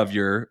aware of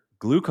your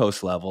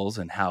glucose levels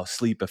and how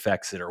sleep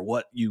affects it, or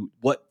what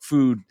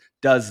food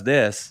does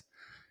this,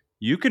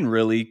 you can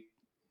really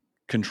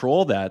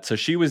control that. So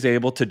she was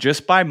able to,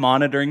 just by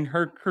monitoring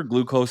her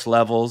glucose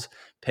levels,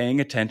 paying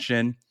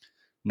attention,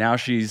 now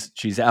she's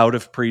out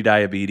of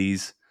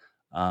pre-diabetes.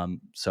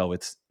 So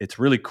it's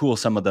really cool,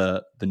 some of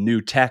the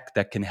new tech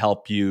that can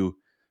help you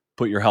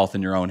put your health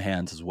in your own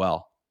hands as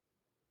well.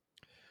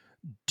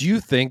 Do you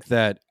think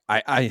that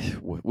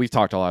we've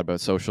talked a lot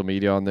about social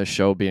media on this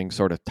show being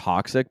sort of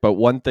toxic, but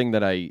one thing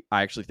that I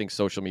actually think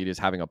social media is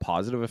having a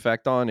positive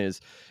effect on is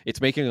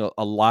it's making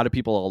a lot of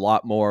people a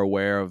lot more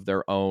aware of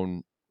their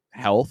own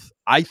health.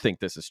 I think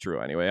this is true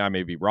anyway. I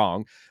may be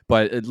wrong,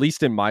 but at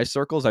least in my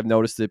circles, I've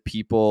noticed that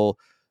people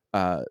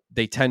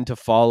they tend to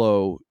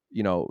follow,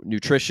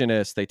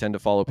 nutritionists. They tend to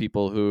follow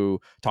people who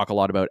talk a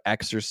lot about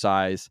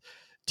exercise.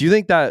 Do you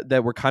think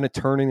that we're kind of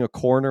turning a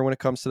corner when it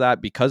comes to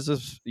that because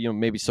of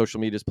maybe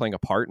social media is playing a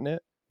part in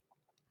it?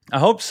 I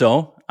hope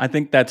so. I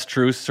think that's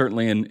true,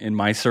 certainly in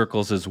my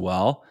circles as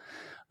well.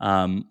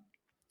 And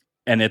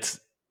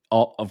it's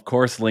all, of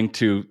course, linked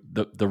to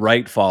the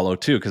right follow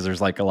too, because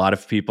there's like a lot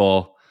of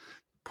people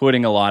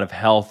putting a lot of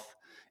health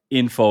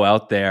info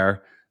out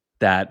there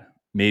that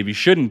maybe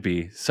shouldn't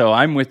be. So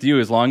I'm with you.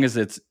 As long as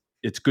it's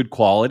good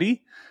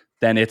quality,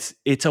 then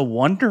it's a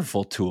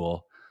wonderful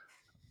tool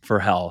for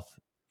health.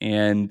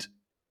 And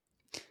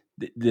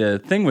the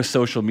thing with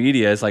social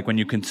media is like when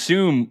you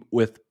consume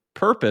with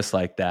purpose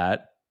like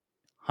that,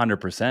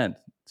 100%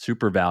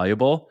 super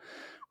valuable.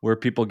 Where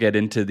people get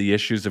into the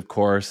issues, of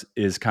course,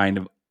 is kind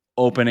of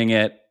opening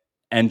it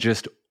and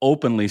just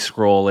openly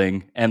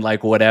scrolling and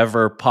like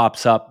whatever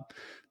pops up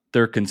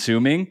they're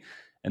consuming.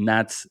 And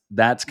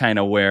that's kind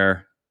of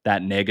where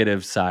that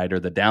negative side or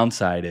the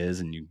downside is.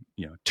 And you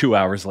 2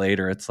 hours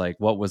later, it's like,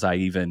 what was I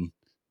even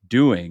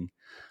doing?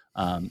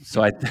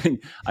 So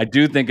I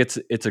do think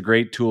it's a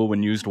great tool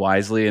when used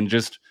wisely. And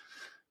just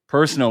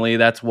personally,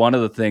 that's one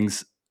of the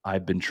things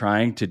I've been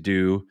trying to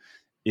do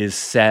is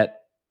set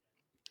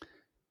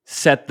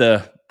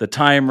the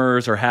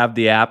timers or have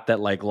the app that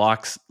like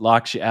locks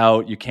you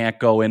out. You can't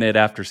go in it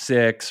after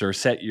 6, or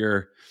set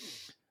your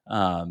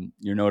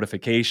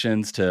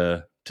notifications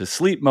to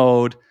sleep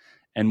mode.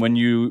 And when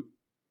you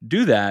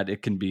do that,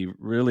 it can be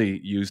really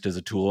used as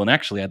a tool. And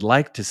actually, I'd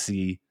like to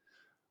see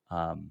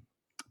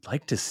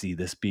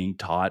this being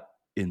taught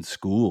in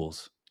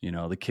schools.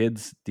 The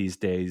kids these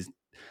days,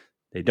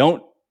 they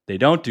don't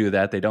do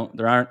that. They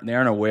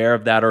aren't aware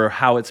of that, or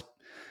how it's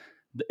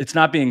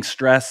not being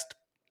stressed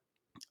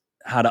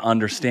how to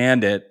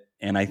understand it.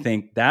 And I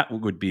think that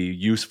would be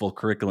useful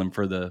curriculum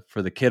for the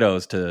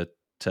kiddos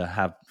to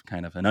have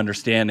kind of an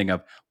understanding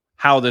of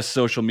how this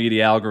social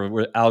media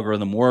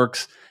algorithm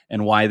works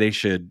and why they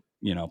should,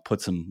 put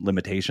some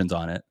limitations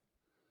on it.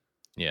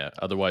 Yeah.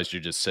 Otherwise,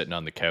 you're just sitting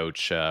on the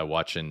couch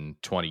watching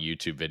 20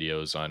 YouTube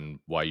videos on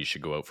why you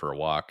should go out for a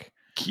walk.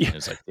 Yeah. And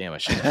it's like, damn, I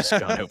should have just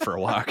gone out for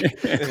a walk.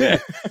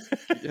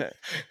 Yeah.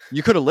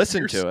 You could have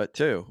listened to it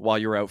too while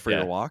you were out for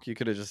your walk. You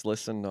could have just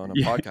listened on a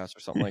podcast or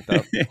something like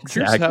that.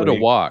 Exactly. Here's how to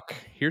walk.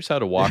 Here's how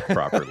to walk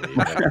properly.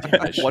 Like,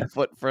 damn, one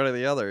foot in front of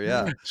the other.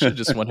 Yeah. Should have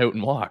just went out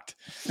and walked.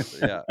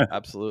 Yeah,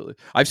 absolutely.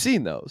 I've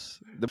seen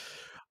those.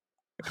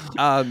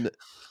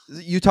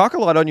 You talk a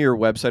lot on your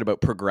website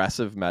about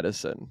progressive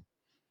medicine.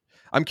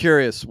 I'm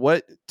curious,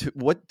 what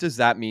does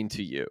that mean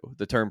to you,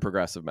 the term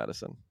progressive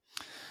medicine?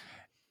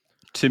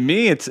 To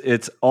me,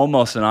 it's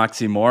almost an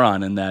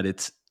oxymoron in that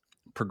it's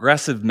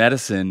progressive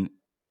medicine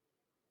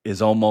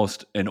is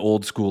almost an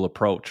old school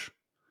approach.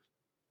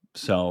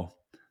 So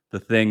the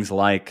things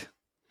like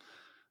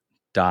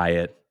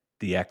diet,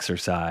 the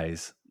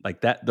exercise,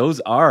 like that, those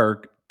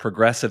are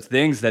progressive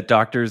things that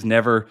doctors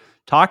never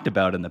talked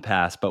about in the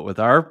past. But with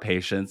our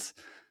patients,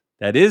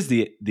 that is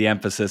the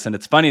emphasis. And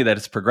it's funny that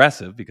it's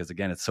progressive because,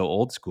 again, it's so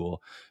old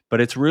school.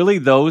 But it's really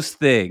those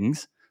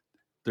things.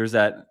 There's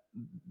that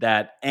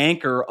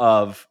anchor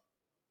of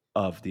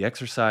the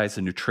exercise,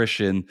 the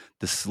nutrition,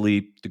 the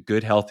sleep, the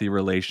good, healthy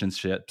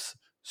relationships,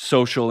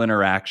 social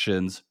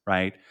interactions,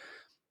 right?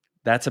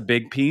 That's a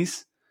big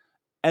piece.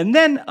 And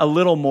then a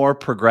little more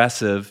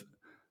progressive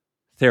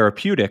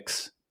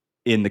therapeutics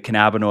in the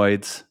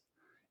cannabinoids,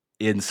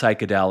 in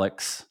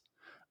psychedelics.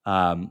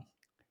 And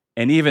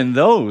even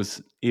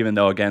those, even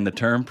though, again, the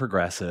term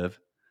progressive,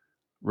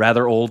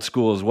 rather old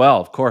school as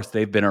well. Of course,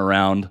 they've been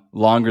around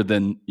longer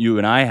than you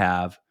and I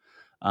have.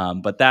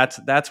 But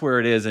that's where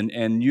it is.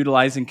 And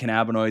utilizing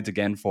cannabinoids,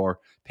 again, for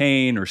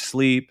pain or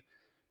sleep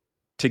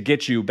to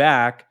get you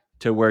back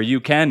to where you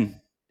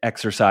can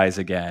exercise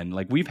again.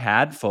 Like we've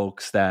had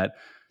folks that,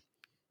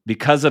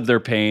 because of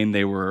their pain,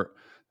 they're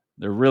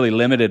really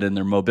limited in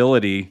their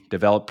mobility,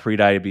 developed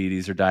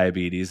prediabetes or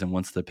diabetes. And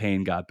once the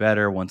pain got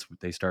better, once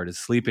they started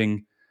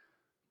sleeping,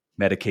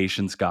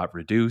 medications got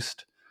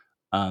reduced.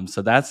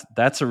 So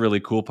that's a really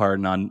cool part.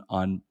 And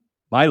on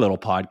my little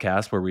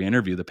podcast where we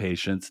interview the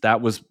patients,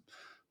 that was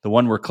the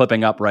one we're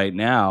clipping up right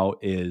now,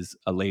 is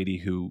a lady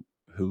who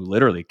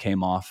literally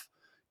came off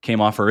her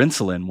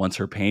insulin once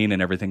her pain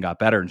and everything got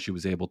better, and she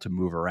was able to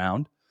move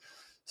around.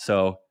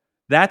 So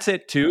that's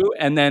it too.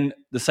 And then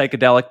the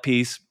psychedelic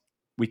piece,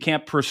 we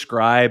can't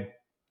prescribe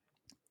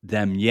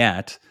them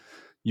yet.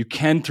 You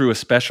can through a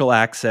special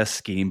access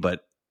scheme,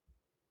 but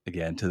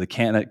again, to the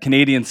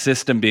Canadian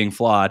system being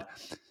flawed,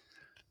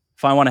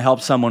 if I want to help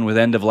someone with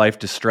end-of-life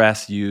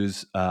distress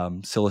use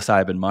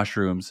psilocybin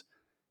mushrooms,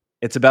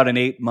 it's about an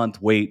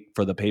 8-month wait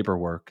for the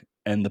paperwork,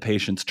 and the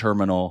patient's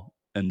terminal,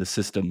 and the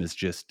system is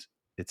just,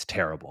 it's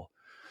terrible.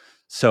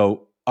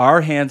 So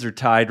our hands are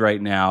tied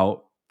right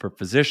now for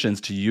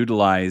physicians to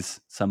utilize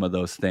some of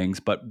those things.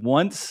 But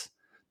once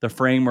the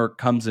framework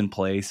comes in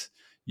place,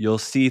 you'll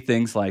see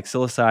things like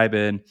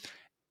psilocybin,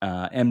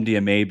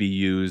 MDMA be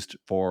used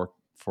for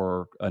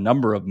a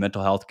number of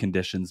mental health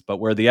conditions. But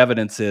where the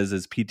evidence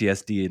is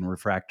PTSD and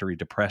refractory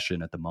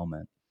depression at the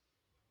moment.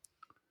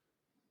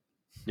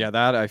 Yeah,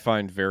 that I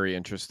find very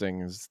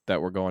interesting, is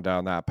that we're going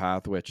down that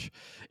path, which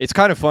it's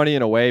kind of funny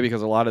in a way,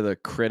 because a lot of the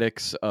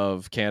critics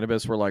of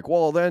cannabis were like,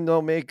 well, then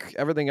they'll make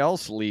everything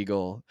else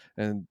legal.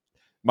 And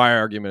my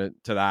argument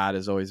to that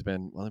has always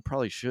been, well, it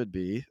probably should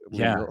be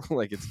legal. Yeah.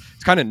 Like it's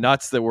kind of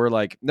nuts that we're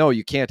like, no,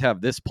 you can't have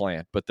this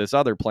plant, but this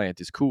other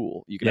plant is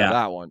cool. You can have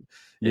that one.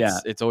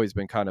 It's always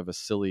been kind of a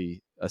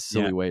silly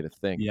way to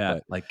think. Yeah.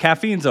 But Like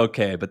caffeine's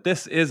okay, but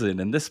this isn't.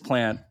 And this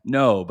plant,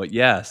 no, but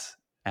yes.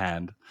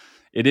 And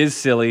it is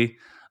silly.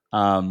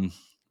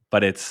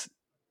 But it's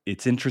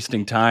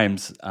interesting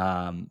times.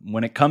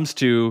 When it comes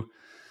to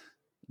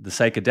the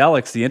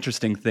psychedelics, the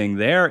interesting thing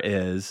there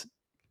is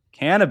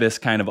cannabis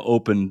kind of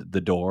opened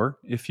the door,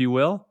 if you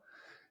will,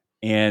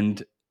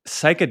 and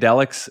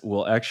psychedelics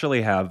will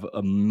actually have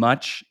a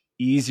much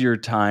easier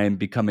time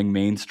becoming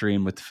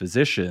mainstream with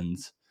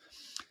physicians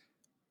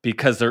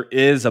because there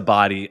is a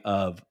body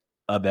of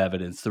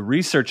evidence. The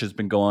research has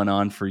been going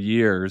on for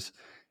years,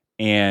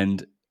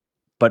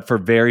 but for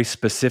very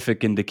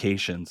specific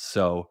indications.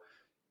 So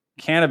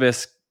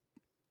cannabis,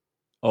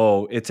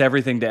 it's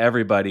everything to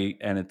everybody,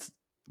 and it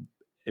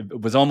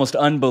was almost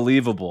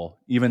unbelievable,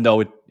 even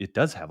though it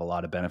does have a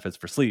lot of benefits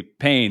for sleep,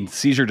 pain,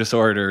 seizure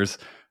disorders,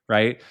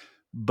 right?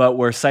 But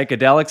where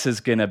psychedelics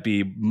is going to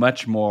be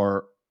much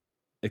more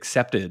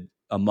accepted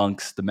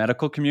amongst the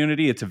medical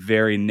community, it's a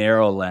very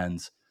narrow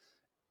lens: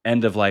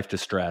 end of life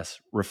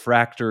distress,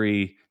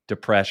 refractory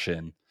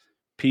depression,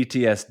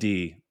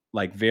 PTSD,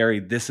 like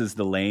this is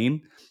the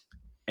lane,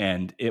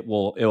 and it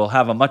will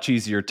have a much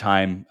easier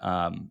time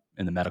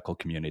in the medical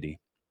community.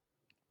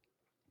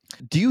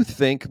 do you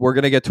think we're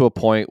going to get to a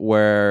point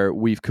where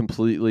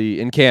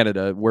in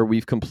Canada, where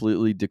we've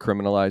completely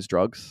decriminalized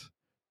drugs?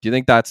 Do you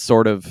think that's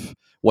sort of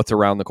what's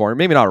around the corner?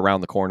 Maybe not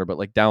around the corner, but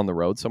like down the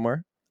road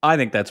somewhere? I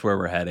think that's where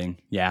we're heading.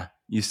 Yeah.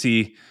 You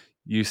see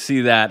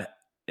that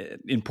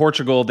in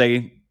Portugal,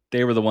 they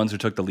were the ones who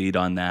took the lead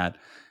on that,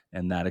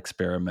 and that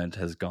experiment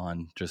has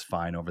gone just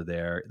fine over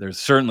there. There's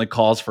certainly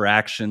calls for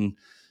action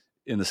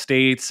in the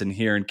States and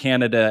here in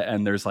Canada,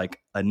 and there's like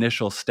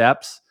initial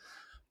steps.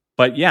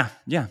 But yeah,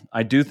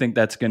 I do think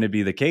that's going to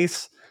be the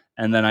case.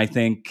 And then I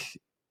think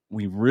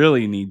we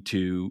really need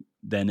to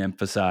then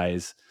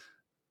emphasize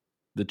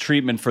the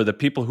treatment for the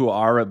people who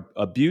are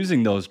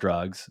abusing those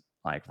drugs,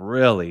 like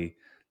really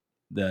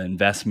the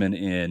investment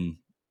in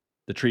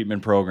the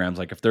treatment programs.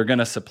 Like if they're going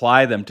to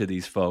supply them to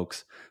these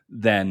folks,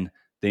 then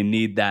they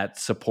need that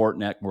support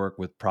network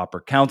with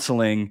proper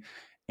counseling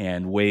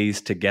and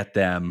ways to get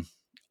them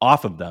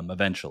off of them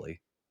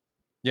eventually.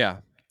 Yeah.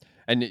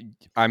 And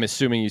I'm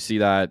assuming you see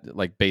that,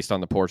 like, based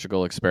on the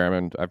Portugal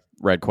experiment. I've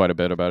read quite a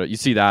bit about it. You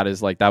see that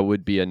as like that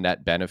would be a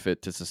net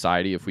benefit to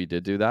society if we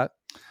did do that?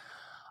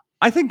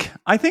 I think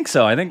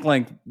so. I think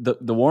like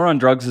the war on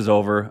drugs is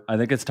over. I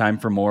think it's time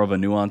for more of a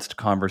nuanced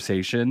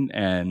conversation,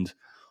 and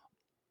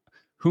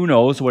who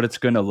knows what it's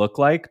going to look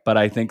like. But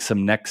I think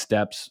some next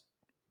steps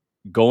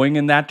going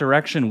in that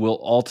direction will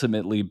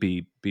ultimately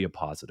be a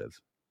positive.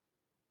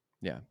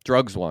 Yeah.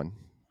 Drugs won.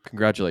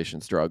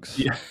 Congratulations, drugs.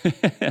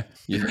 Yeah.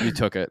 You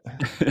took it.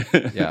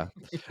 Yeah.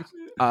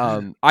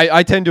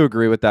 I tend to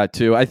agree with that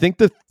too. I think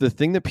the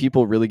thing that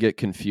people really get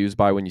confused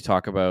by when you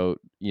talk about,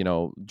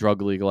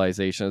 drug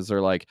legalization is they're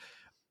like,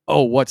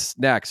 oh, what's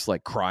next?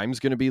 Like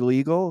crime's going to be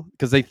legal?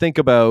 Because they think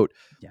about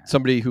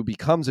somebody who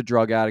becomes a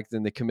drug addict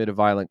and they commit a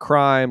violent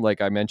crime. Like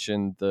I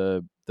mentioned,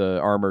 the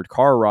armored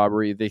car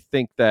robbery. They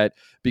think that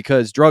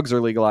because drugs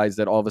are legalized,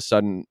 that all of a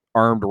sudden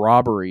armed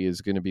robbery is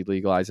going to be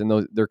legalized.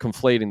 And they're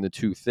conflating the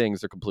two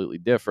things. They're completely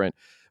different.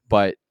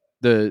 But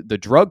the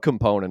drug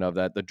component of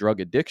that, the drug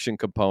addiction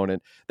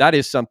component, that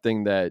is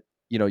something that,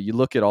 you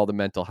look at all the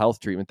mental health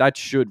treatment, that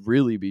should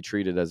really be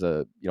treated as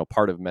a,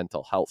 part of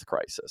mental health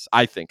crisis,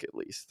 I think, at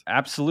least.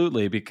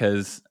 Absolutely,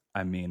 because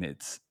I mean,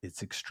 it's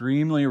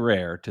extremely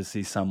rare to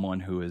see someone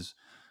who is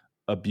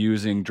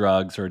abusing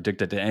drugs or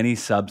addicted to any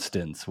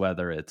substance,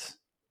 whether it's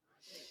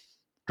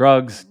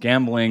drugs,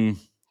 gambling,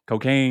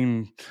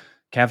 cocaine,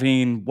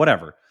 caffeine,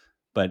 whatever.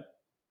 But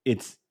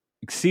it's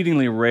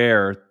exceedingly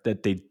rare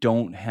that they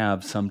don't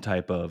have some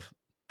type of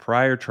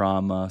prior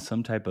trauma,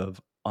 some type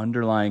of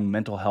underlying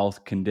mental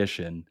health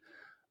condition.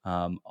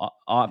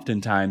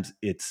 Oftentimes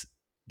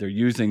they're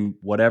using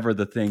whatever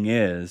the thing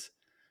is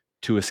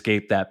to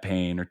escape that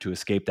pain or to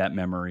escape that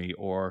memory,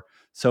 or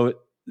so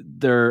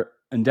they're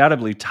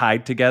undoubtedly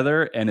tied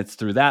together. And it's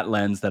through that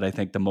lens that I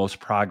think the most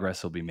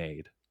progress will be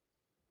made.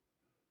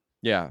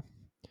 Yeah.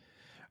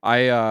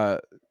 I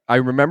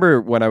remember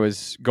when I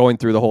was going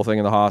through the whole thing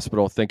in the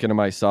hospital, thinking to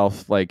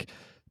myself, like,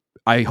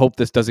 I hope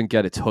this doesn't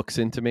get its hooks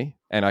into me.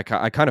 And I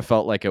kind of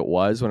felt like it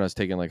was when I was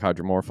taking like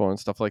hydromorphone and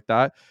stuff like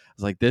that. I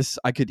was like,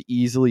 I could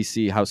easily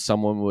see how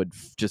someone would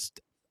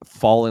just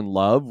fall in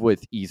love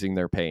with easing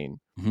their pain.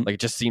 Mhm. Like, it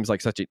just seems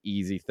like such an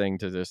easy thing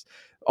to just,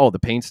 oh, the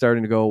pain's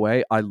starting to go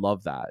away. I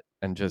love that.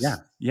 And just,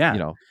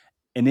 Yeah.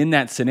 And in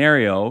that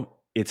scenario,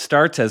 it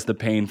starts as the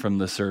pain from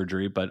the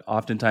surgery, but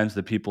oftentimes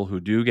the people who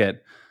do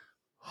get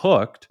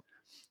hooked,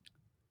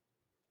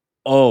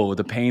 oh,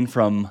 the pain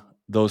from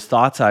those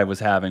thoughts I was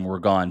having were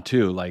gone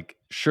too. Like,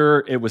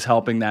 sure, it was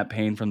helping that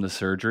pain from the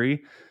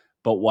surgery,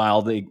 but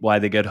why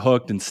they get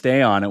hooked and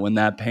stay on it when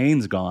that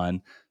pain's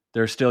gone,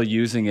 they're still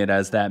using it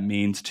as that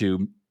means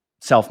to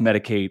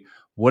self-medicate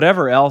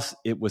whatever else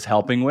it was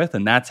helping with,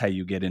 and that's how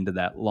you get into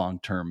that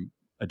long-term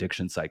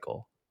addiction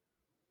cycle.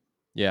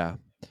 Yeah.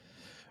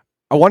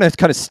 I want to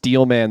kind of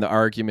steelman the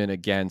argument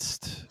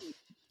against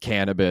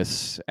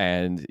cannabis,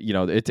 and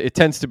it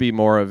tends to be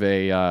more of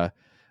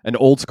an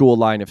old school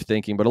line of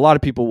thinking, but a lot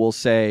of people will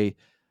say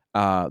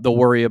they'll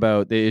worry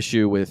about the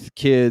issue with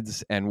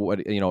kids and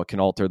what it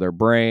can alter their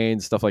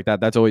brains, stuff like that.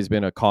 That's always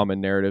been a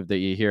common narrative that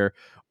you hear.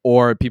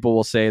 Or people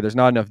will say there's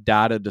not enough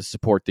data to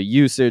support the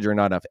usage, or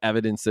not enough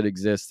evidence that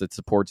exists that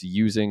supports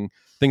using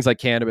things like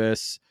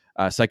cannabis,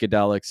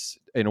 psychedelics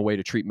in a way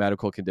to treat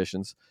medical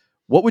conditions.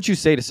 What would you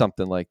say to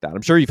something like that?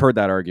 I'm sure you've heard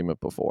that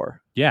argument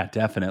before. Yeah,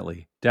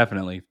 definitely.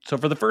 So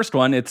for the first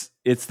one, it's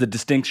the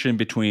distinction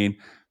between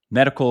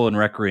medical and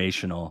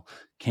recreational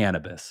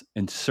cannabis.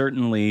 And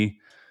certainly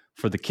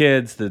for the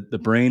kids, the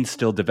brain's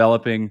still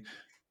developing.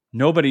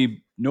 Nobody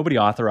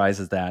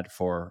authorizes that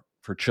for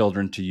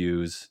children to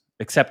use,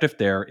 except if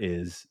there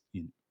is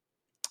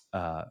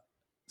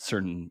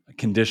certain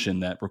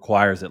condition that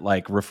requires it,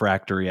 like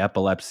refractory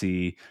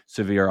epilepsy,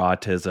 severe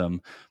autism.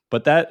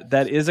 But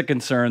that is a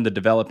concern, the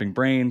developing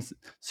brains.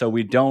 So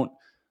we don't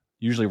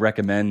usually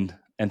recommend,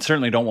 and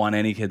certainly don't want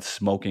any kids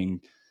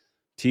smoking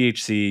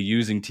THC,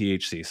 using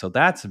THC. So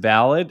that's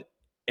valid.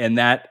 And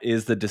that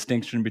is the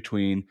distinction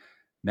between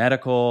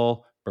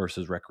medical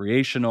versus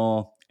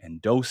recreational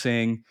and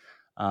dosing.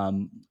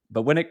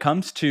 But when it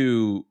comes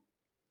to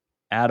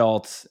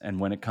adults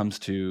and when it comes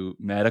to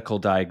medical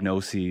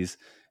diagnoses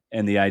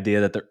and the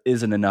idea that there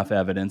isn't enough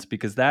evidence,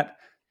 because that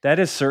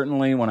is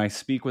certainly, when I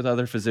speak with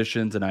other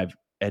physicians, and I've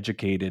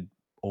educated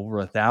over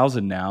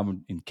 1,000 now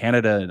in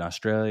Canada and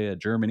Australia,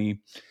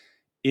 Germany,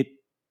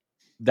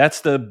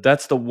 that's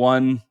the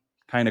one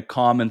kind of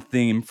common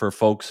theme for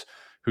folks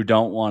who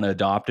don't want to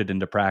adopt it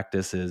into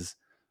practice is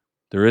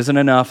there isn't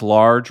enough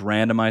large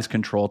randomized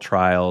control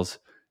trials.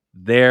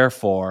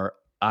 Therefore,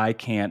 I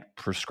can't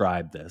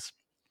prescribe this.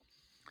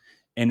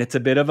 And it's a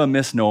bit of a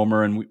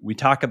misnomer. And we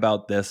talk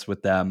about this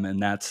with them. And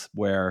that's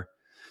where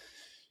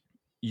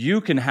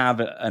you can have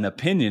an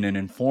opinion, an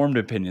informed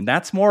opinion.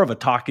 That's more of a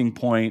talking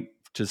point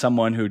to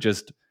someone who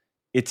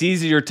it's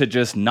easier to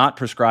just not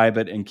prescribe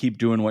it and keep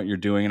doing what you're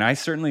doing. And I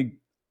certainly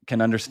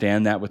can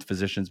understand that with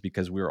physicians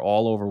because we're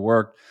all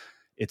overworked.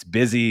 It's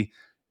busy.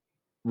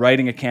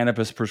 Writing a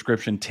cannabis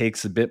prescription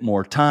takes a bit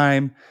more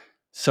time.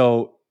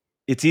 So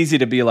it's easy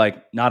to be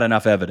like, not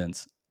enough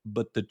evidence.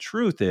 But the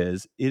truth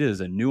is, it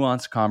is a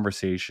nuanced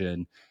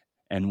conversation.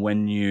 And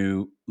when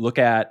you look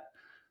at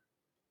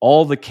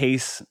all the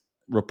case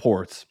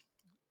reports,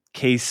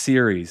 case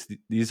series,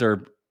 these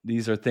are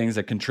things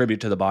that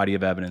contribute to the body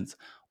of evidence,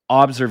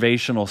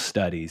 observational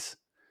studies,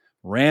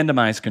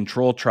 randomized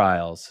control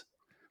trials,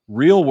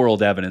 real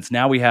world evidence.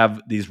 Now we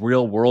have these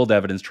real world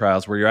evidence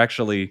trials where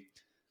you're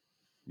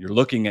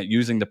looking at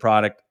using the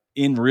product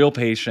in real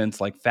patients,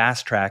 like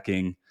fast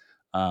tracking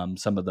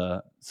some of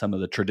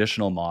the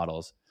traditional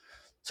models.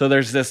 So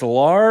there's this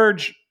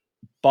large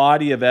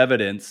body of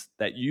evidence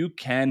that you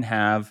can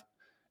have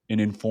an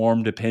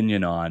informed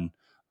opinion on,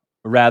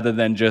 rather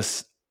than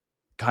just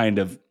kind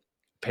of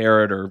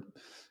parrot or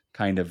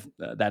kind of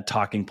that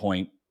talking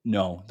point.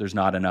 No, there's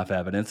not enough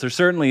evidence. There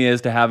certainly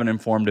is to have an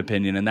informed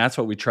opinion, and that's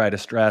what we try to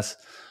stress,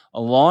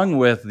 along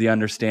with the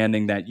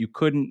understanding that you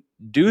couldn't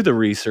do the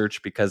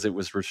research because it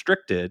was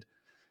restricted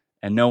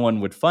and no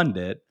one would fund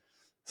it.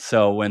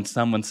 So when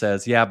someone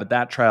says, yeah, but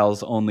that trial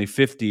is only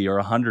 50 or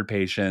 100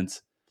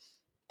 patients,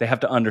 they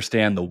have to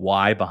understand the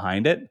why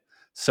behind it.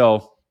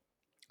 So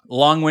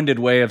long-winded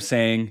way of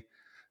saying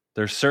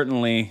there's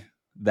certainly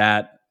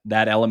that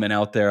element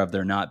out there of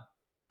there not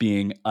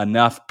being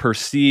enough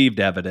perceived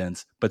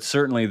evidence, but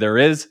certainly there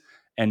is,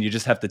 and you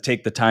just have to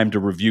take the time to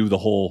review the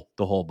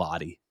whole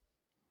body.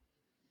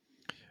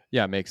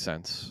 Yeah, it makes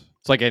sense.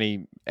 It's like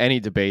any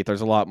debate.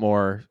 There's a lot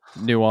more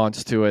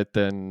nuance to it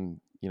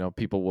than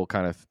people will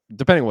kind of,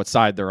 depending on what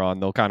side they're on,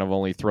 they'll kind of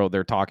only throw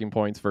their talking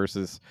points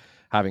versus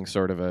having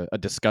sort of a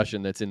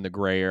discussion that's in the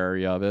gray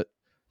area of it.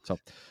 So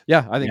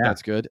yeah, I think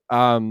that's good.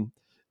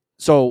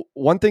 So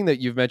one thing that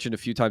you've mentioned a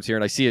few times here,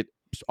 and I see it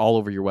all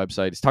over your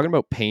website, is talking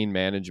about pain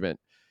management.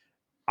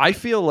 I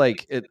feel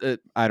like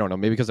I don't know,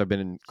 maybe because I've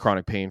been in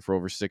chronic pain for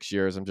over 6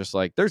 years. I'm just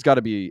like, there's got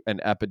to be an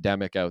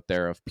epidemic out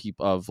there of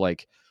people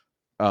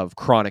of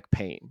chronic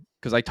pain.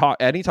 Because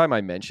anytime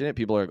I mention it,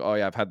 people are like, oh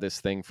yeah, I've had this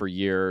thing for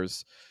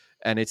years.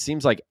 And it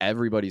seems like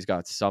everybody's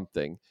got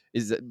something.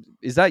 Is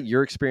that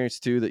your experience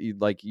too? That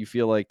you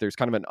feel like there's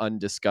kind of an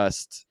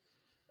undiscussed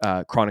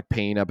chronic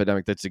pain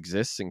epidemic that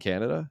exists in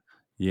Canada?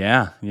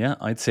 Yeah,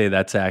 I'd say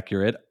that's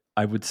accurate.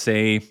 I would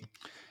say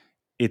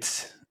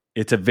it's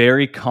a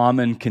very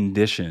common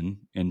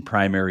condition in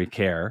primary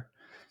care,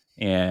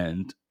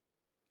 and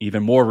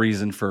even more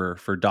reason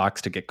for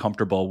docs to get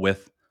comfortable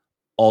with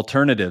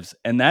alternatives.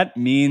 And that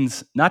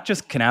means not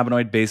just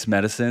cannabinoid based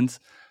medicines,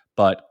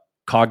 but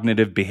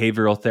cognitive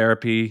behavioral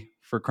therapy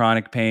for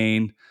chronic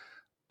pain,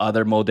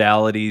 other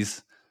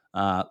modalities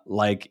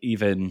like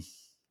even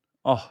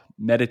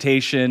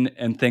meditation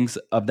and things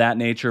of that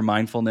nature,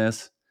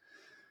 mindfulness,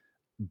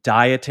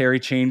 dietary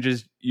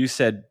changes. You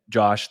said,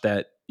 Josh,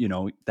 that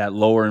that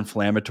lower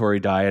inflammatory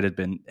diet had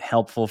been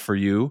helpful for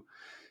you.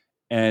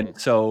 And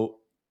so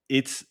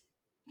it's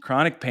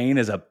chronic pain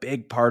is a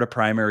big part of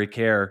primary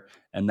care.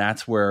 And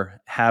that's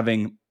where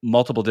having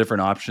multiple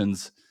different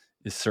options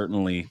is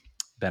certainly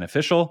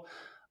beneficial.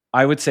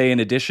 I would say, in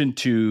addition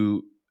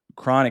to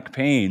chronic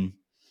pain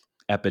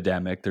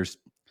epidemic, there's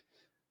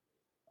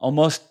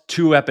almost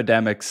two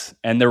epidemics,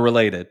 and they're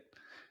related.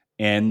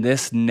 And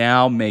this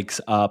now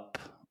makes up,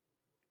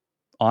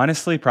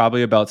 honestly,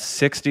 probably about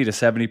 60 to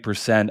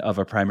 70% of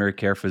a primary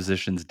care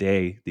physician's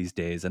day these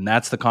days. And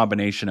that's the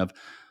combination of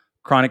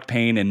chronic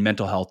pain and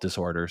mental health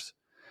disorders.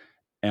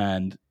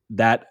 And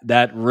that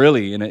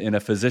really, in a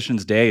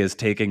physician's day, is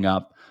taking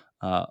up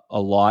a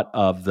lot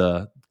of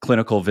the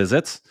clinical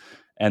visits.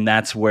 And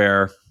that's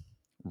where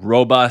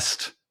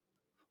robust,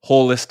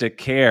 holistic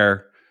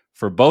care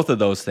for both of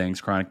those things,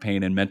 chronic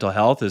pain and mental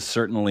health, is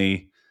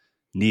certainly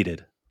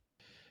needed.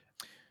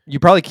 You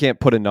probably can't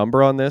put a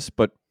number on this,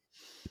 but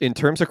in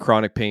terms of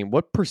chronic pain,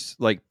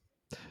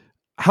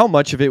 how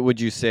much of it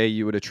would you say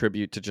you would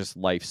attribute to just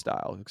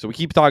lifestyle? So we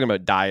keep talking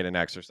about diet and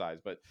exercise,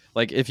 but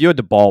like if you had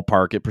to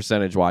ballpark it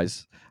percentage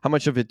wise, how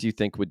much of it do you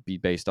think would be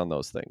based on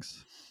those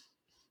things?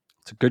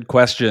 It's a good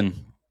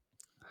question.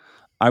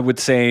 I would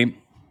say,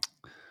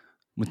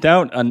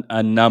 without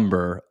a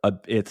number,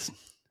 it's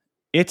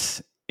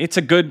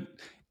a good.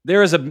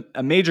 There is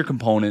a major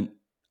component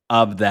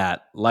of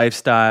that: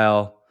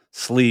 lifestyle,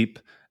 sleep,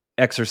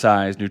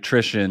 exercise,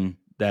 nutrition,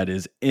 that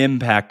is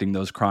impacting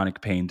those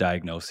chronic pain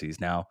diagnoses.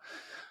 Now,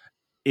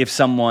 if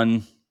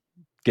someone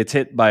gets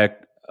hit by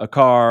a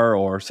car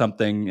or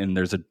something and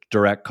there's a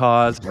direct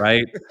cause,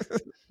 right?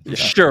 Yeah.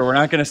 Sure, we're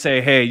not going to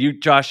say, hey,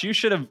 Josh, you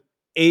should have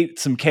ate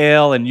some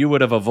kale and you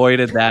would have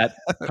avoided that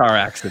car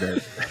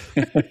accident.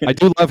 I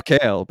do love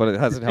kale, but it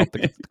hasn't helped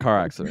the car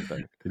accident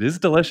thing. It is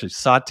delicious.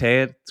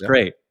 Saute it. It's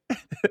great.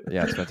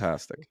 Yeah, it's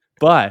fantastic.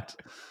 But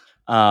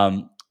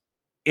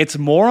it's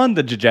more on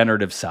the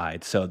degenerative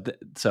side.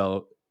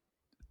 So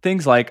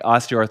things like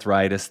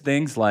osteoarthritis,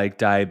 things like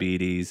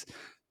diabetes,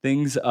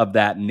 things of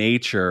that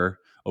nature,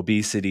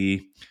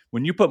 obesity.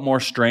 When you put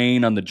more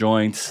strain on the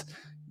joints,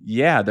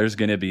 there's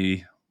going to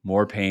be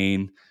more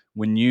pain.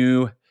 When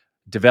you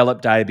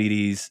develop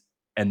diabetes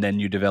and then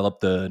you develop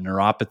the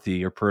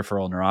neuropathy or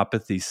peripheral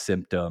neuropathy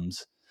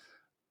symptoms,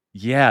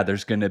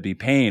 there's going to be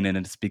pain. And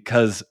it's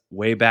because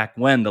way back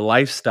when the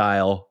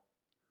lifestyle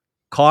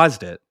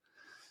caused it.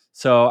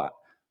 So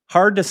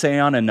hard to say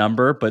on a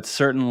number, but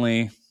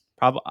certainly,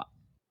 probably,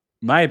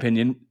 in my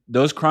opinion,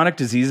 those chronic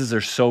diseases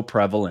are so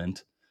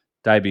prevalent,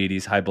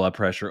 diabetes, high blood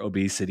pressure,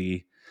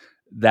 obesity,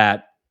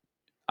 that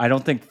I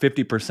don't think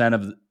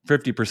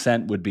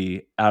 50% would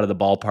be out of the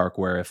ballpark,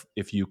 where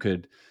if you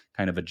could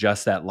kind of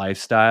adjust that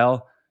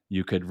lifestyle,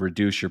 you could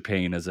reduce your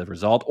pain as a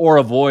result or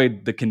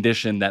avoid the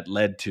condition that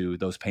led to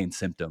those pain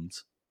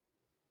symptoms.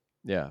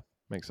 Yeah,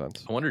 makes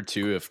sense. I wonder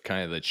too if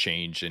kind of the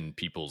change in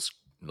people's,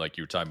 like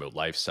you were talking about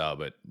lifestyle,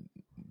 but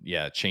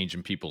change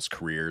in people's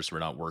careers. We're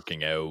not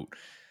working out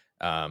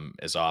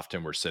as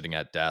often. We're sitting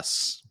at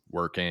desks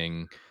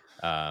working,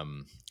 a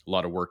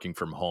lot of working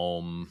from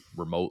home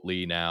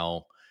remotely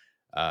now.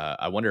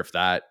 I wonder if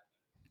that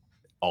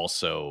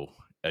also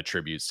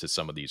attributes to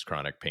some of these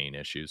chronic pain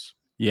issues.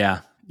 Yeah.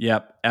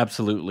 Yep.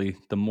 Absolutely.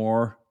 The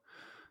more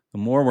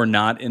we're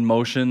not in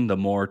motion, the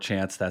more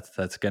chance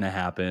that's going to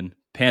happen.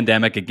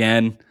 Pandemic,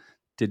 again,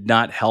 did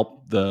not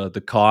help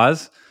the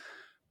cause,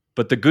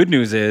 but the good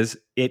news is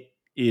it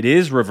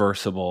is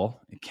reversible.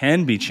 It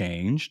can be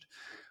changed.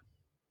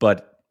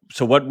 But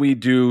so what we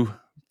do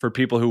for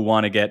people who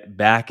want to get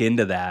back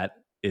into that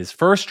is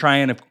first try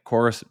and, of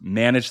course,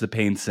 manage the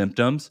pain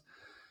symptoms.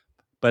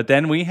 But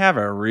then we have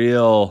a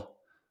real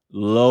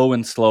low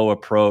and slow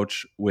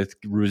approach with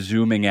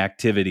resuming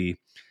activity.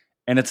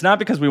 And it's not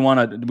because we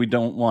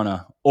don't want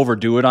to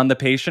overdo it on the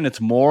patient.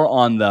 It's more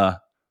on the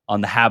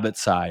habit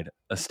side,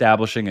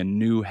 establishing a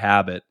new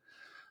habit.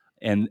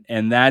 And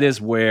that is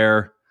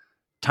where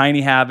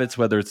tiny habits,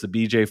 whether it's the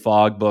BJ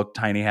Fogg book,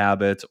 Tiny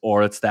Habits,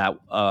 or it's that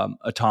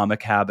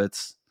Atomic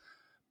Habits,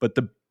 but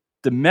the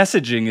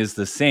messaging is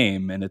the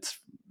same. And it's,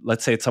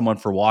 let's say it's someone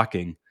for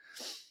walking.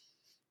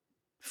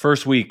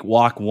 First week,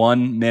 walk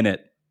 1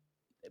 minute,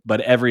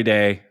 but every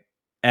day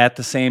at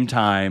the same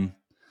time.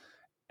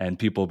 And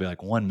people will be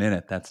like, 1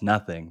 minute, that's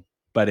nothing.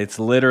 But it's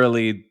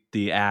literally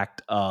the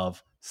act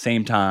of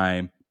same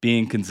time,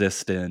 being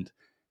consistent,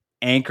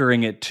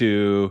 anchoring it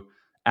to,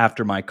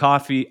 after my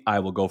coffee, I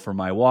will go for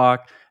my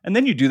walk. And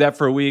then you do that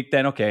for a week,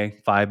 then okay,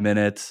 5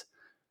 minutes,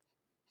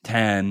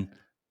 10.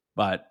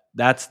 But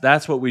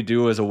that's what we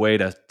do as a way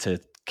to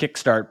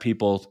kickstart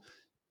people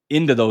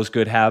into those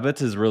good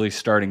habits, is really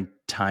starting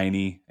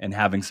tiny and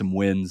having some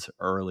wins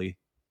early.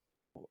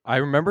 I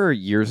remember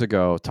years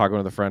ago talking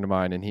with a friend of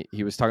mine, and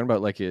he was talking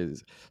about like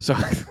so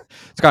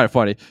it's kind of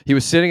funny. He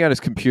was sitting at his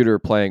computer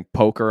playing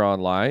poker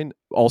online,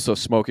 also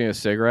smoking a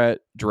cigarette,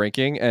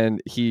 drinking,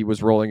 and he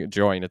was rolling a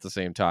joint at the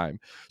same time.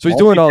 So he's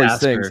doing all these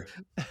things.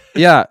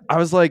 Yeah, I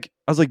was like,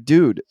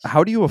 dude,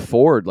 how do you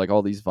afford like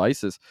all these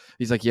vices?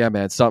 He's like, yeah,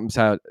 man, something's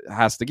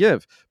has to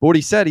give. But what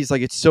he said, he's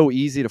like, it's so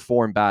easy to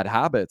form bad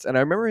habits. And I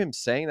remember him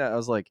saying that. I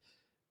was like,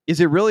 is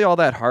it really all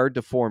that hard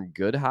to form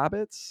good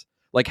habits?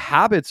 Like,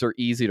 habits are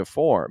easy to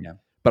form,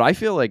 but I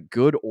feel like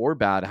good or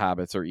bad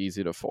habits are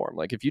easy to form.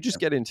 Like, if you just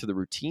get into the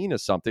routine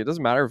of something, it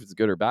doesn't matter if it's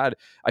good or bad.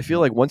 I feel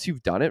like once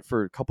you've done it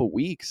for a couple of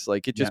weeks,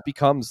 like it just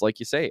becomes, like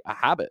you say, a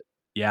habit.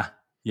 Yeah,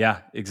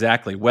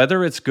 exactly.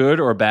 Whether it's good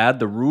or bad,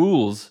 the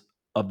rules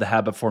of the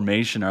habit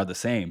formation are the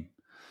same.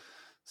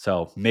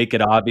 So make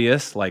it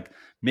obvious,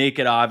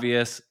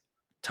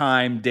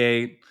 time,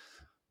 date.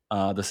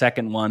 The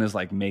second one is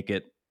like, make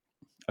it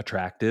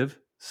attractive.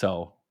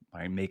 So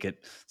I make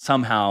it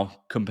somehow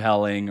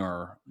compelling,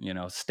 or,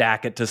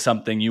 stack it to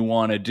something you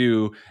want to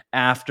do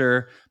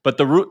after. But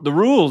the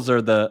rules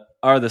are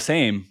the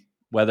same,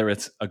 whether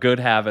it's a good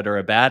habit or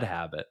a bad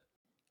habit.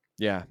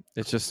 Yeah,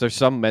 it's just there's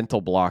some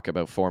mental block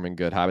about forming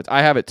good habits.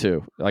 I have it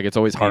too. Like, it's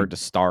always hard to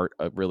start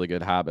a really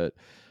good habit.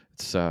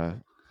 It's I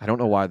don't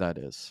know why that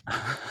is.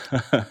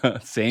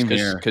 Same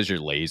here. Because you're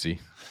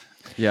lazy.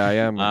 Yeah, I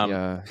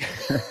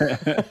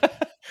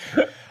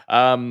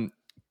am.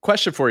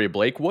 Question for you,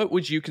 Blake. What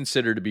would you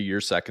consider to be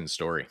your second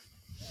story?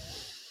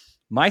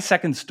 My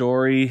second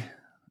story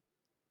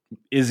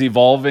is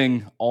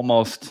evolving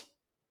almost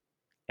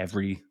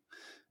every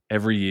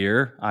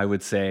year, I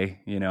would say.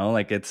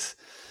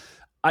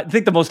 I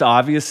think the most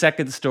obvious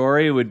second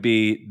story would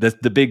be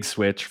the big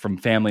switch from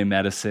family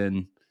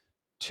medicine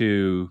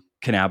to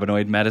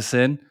cannabinoid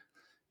medicine.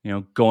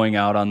 Going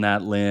out on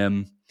that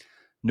limb,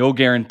 no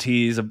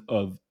guarantees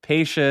of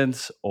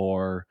patience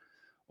or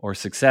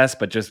success,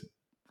 but just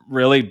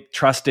really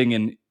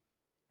trusting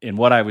in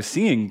what I was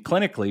seeing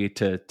clinically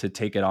to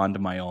take it onto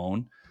my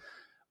own.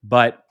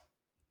 But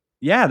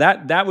yeah,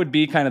 that would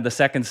be kind of the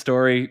second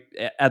story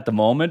at the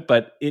moment,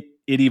 but it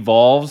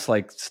evolves,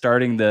 like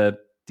starting the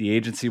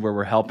agency where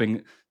we're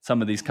helping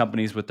some of these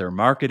companies with their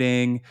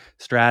marketing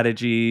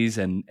strategies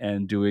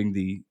and doing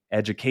the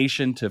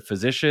education to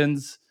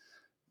physicians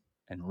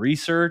and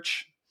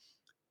research.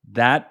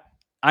 That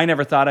I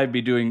never thought I'd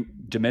be doing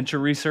dementia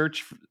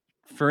research,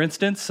 for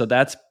instance. So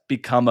that's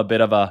become a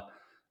bit of a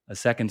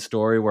second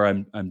story where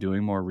I'm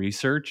doing more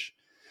research.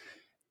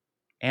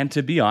 And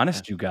to be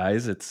honest, you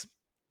guys, it's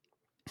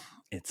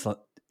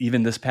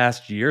even this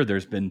past year,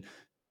 there's been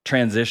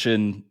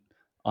transition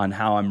on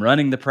how I'm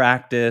running the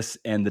practice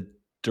and the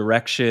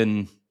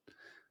direction,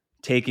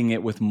 taking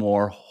it with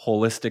more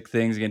holistic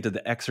things, get into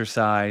the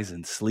exercise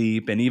and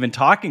sleep, and even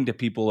talking to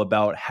people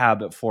about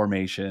habit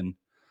formation.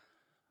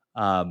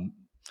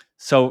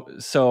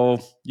 So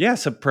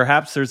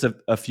perhaps there's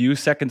a few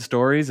second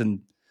stories, and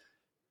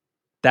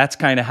that's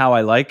kind of how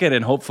I like it.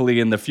 And hopefully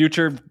in the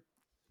future,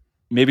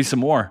 maybe some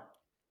more.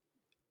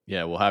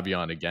 Yeah, we'll have you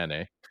on again,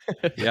 eh?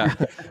 Yeah.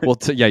 Well,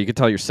 you could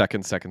tell your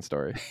second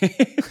story.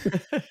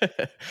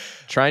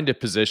 Trying to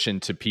position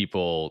to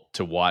people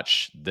to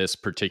watch this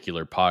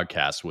particular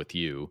podcast with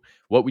you,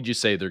 what would you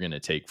say they're going to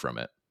take from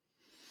it?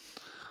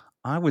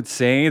 I would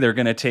say they're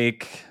going to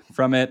take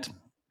from it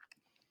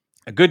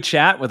a good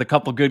chat with a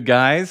couple good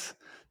guys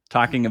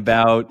talking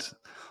about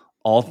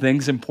all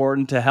things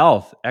important to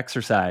health: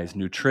 exercise,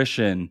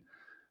 nutrition,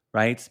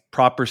 right?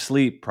 Proper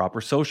sleep,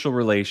 proper social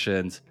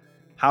relations,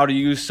 how to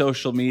use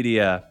social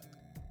media,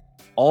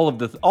 all of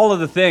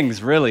the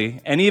things,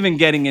 really. And even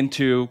getting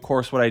into, of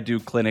course, what I do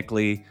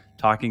clinically,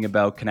 talking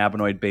about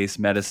cannabinoid-based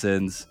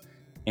medicines,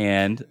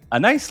 and a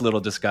nice little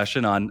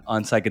discussion on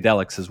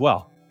psychedelics as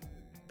well.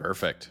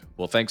 Perfect.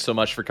 Well, thanks so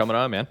much for coming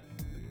on, man.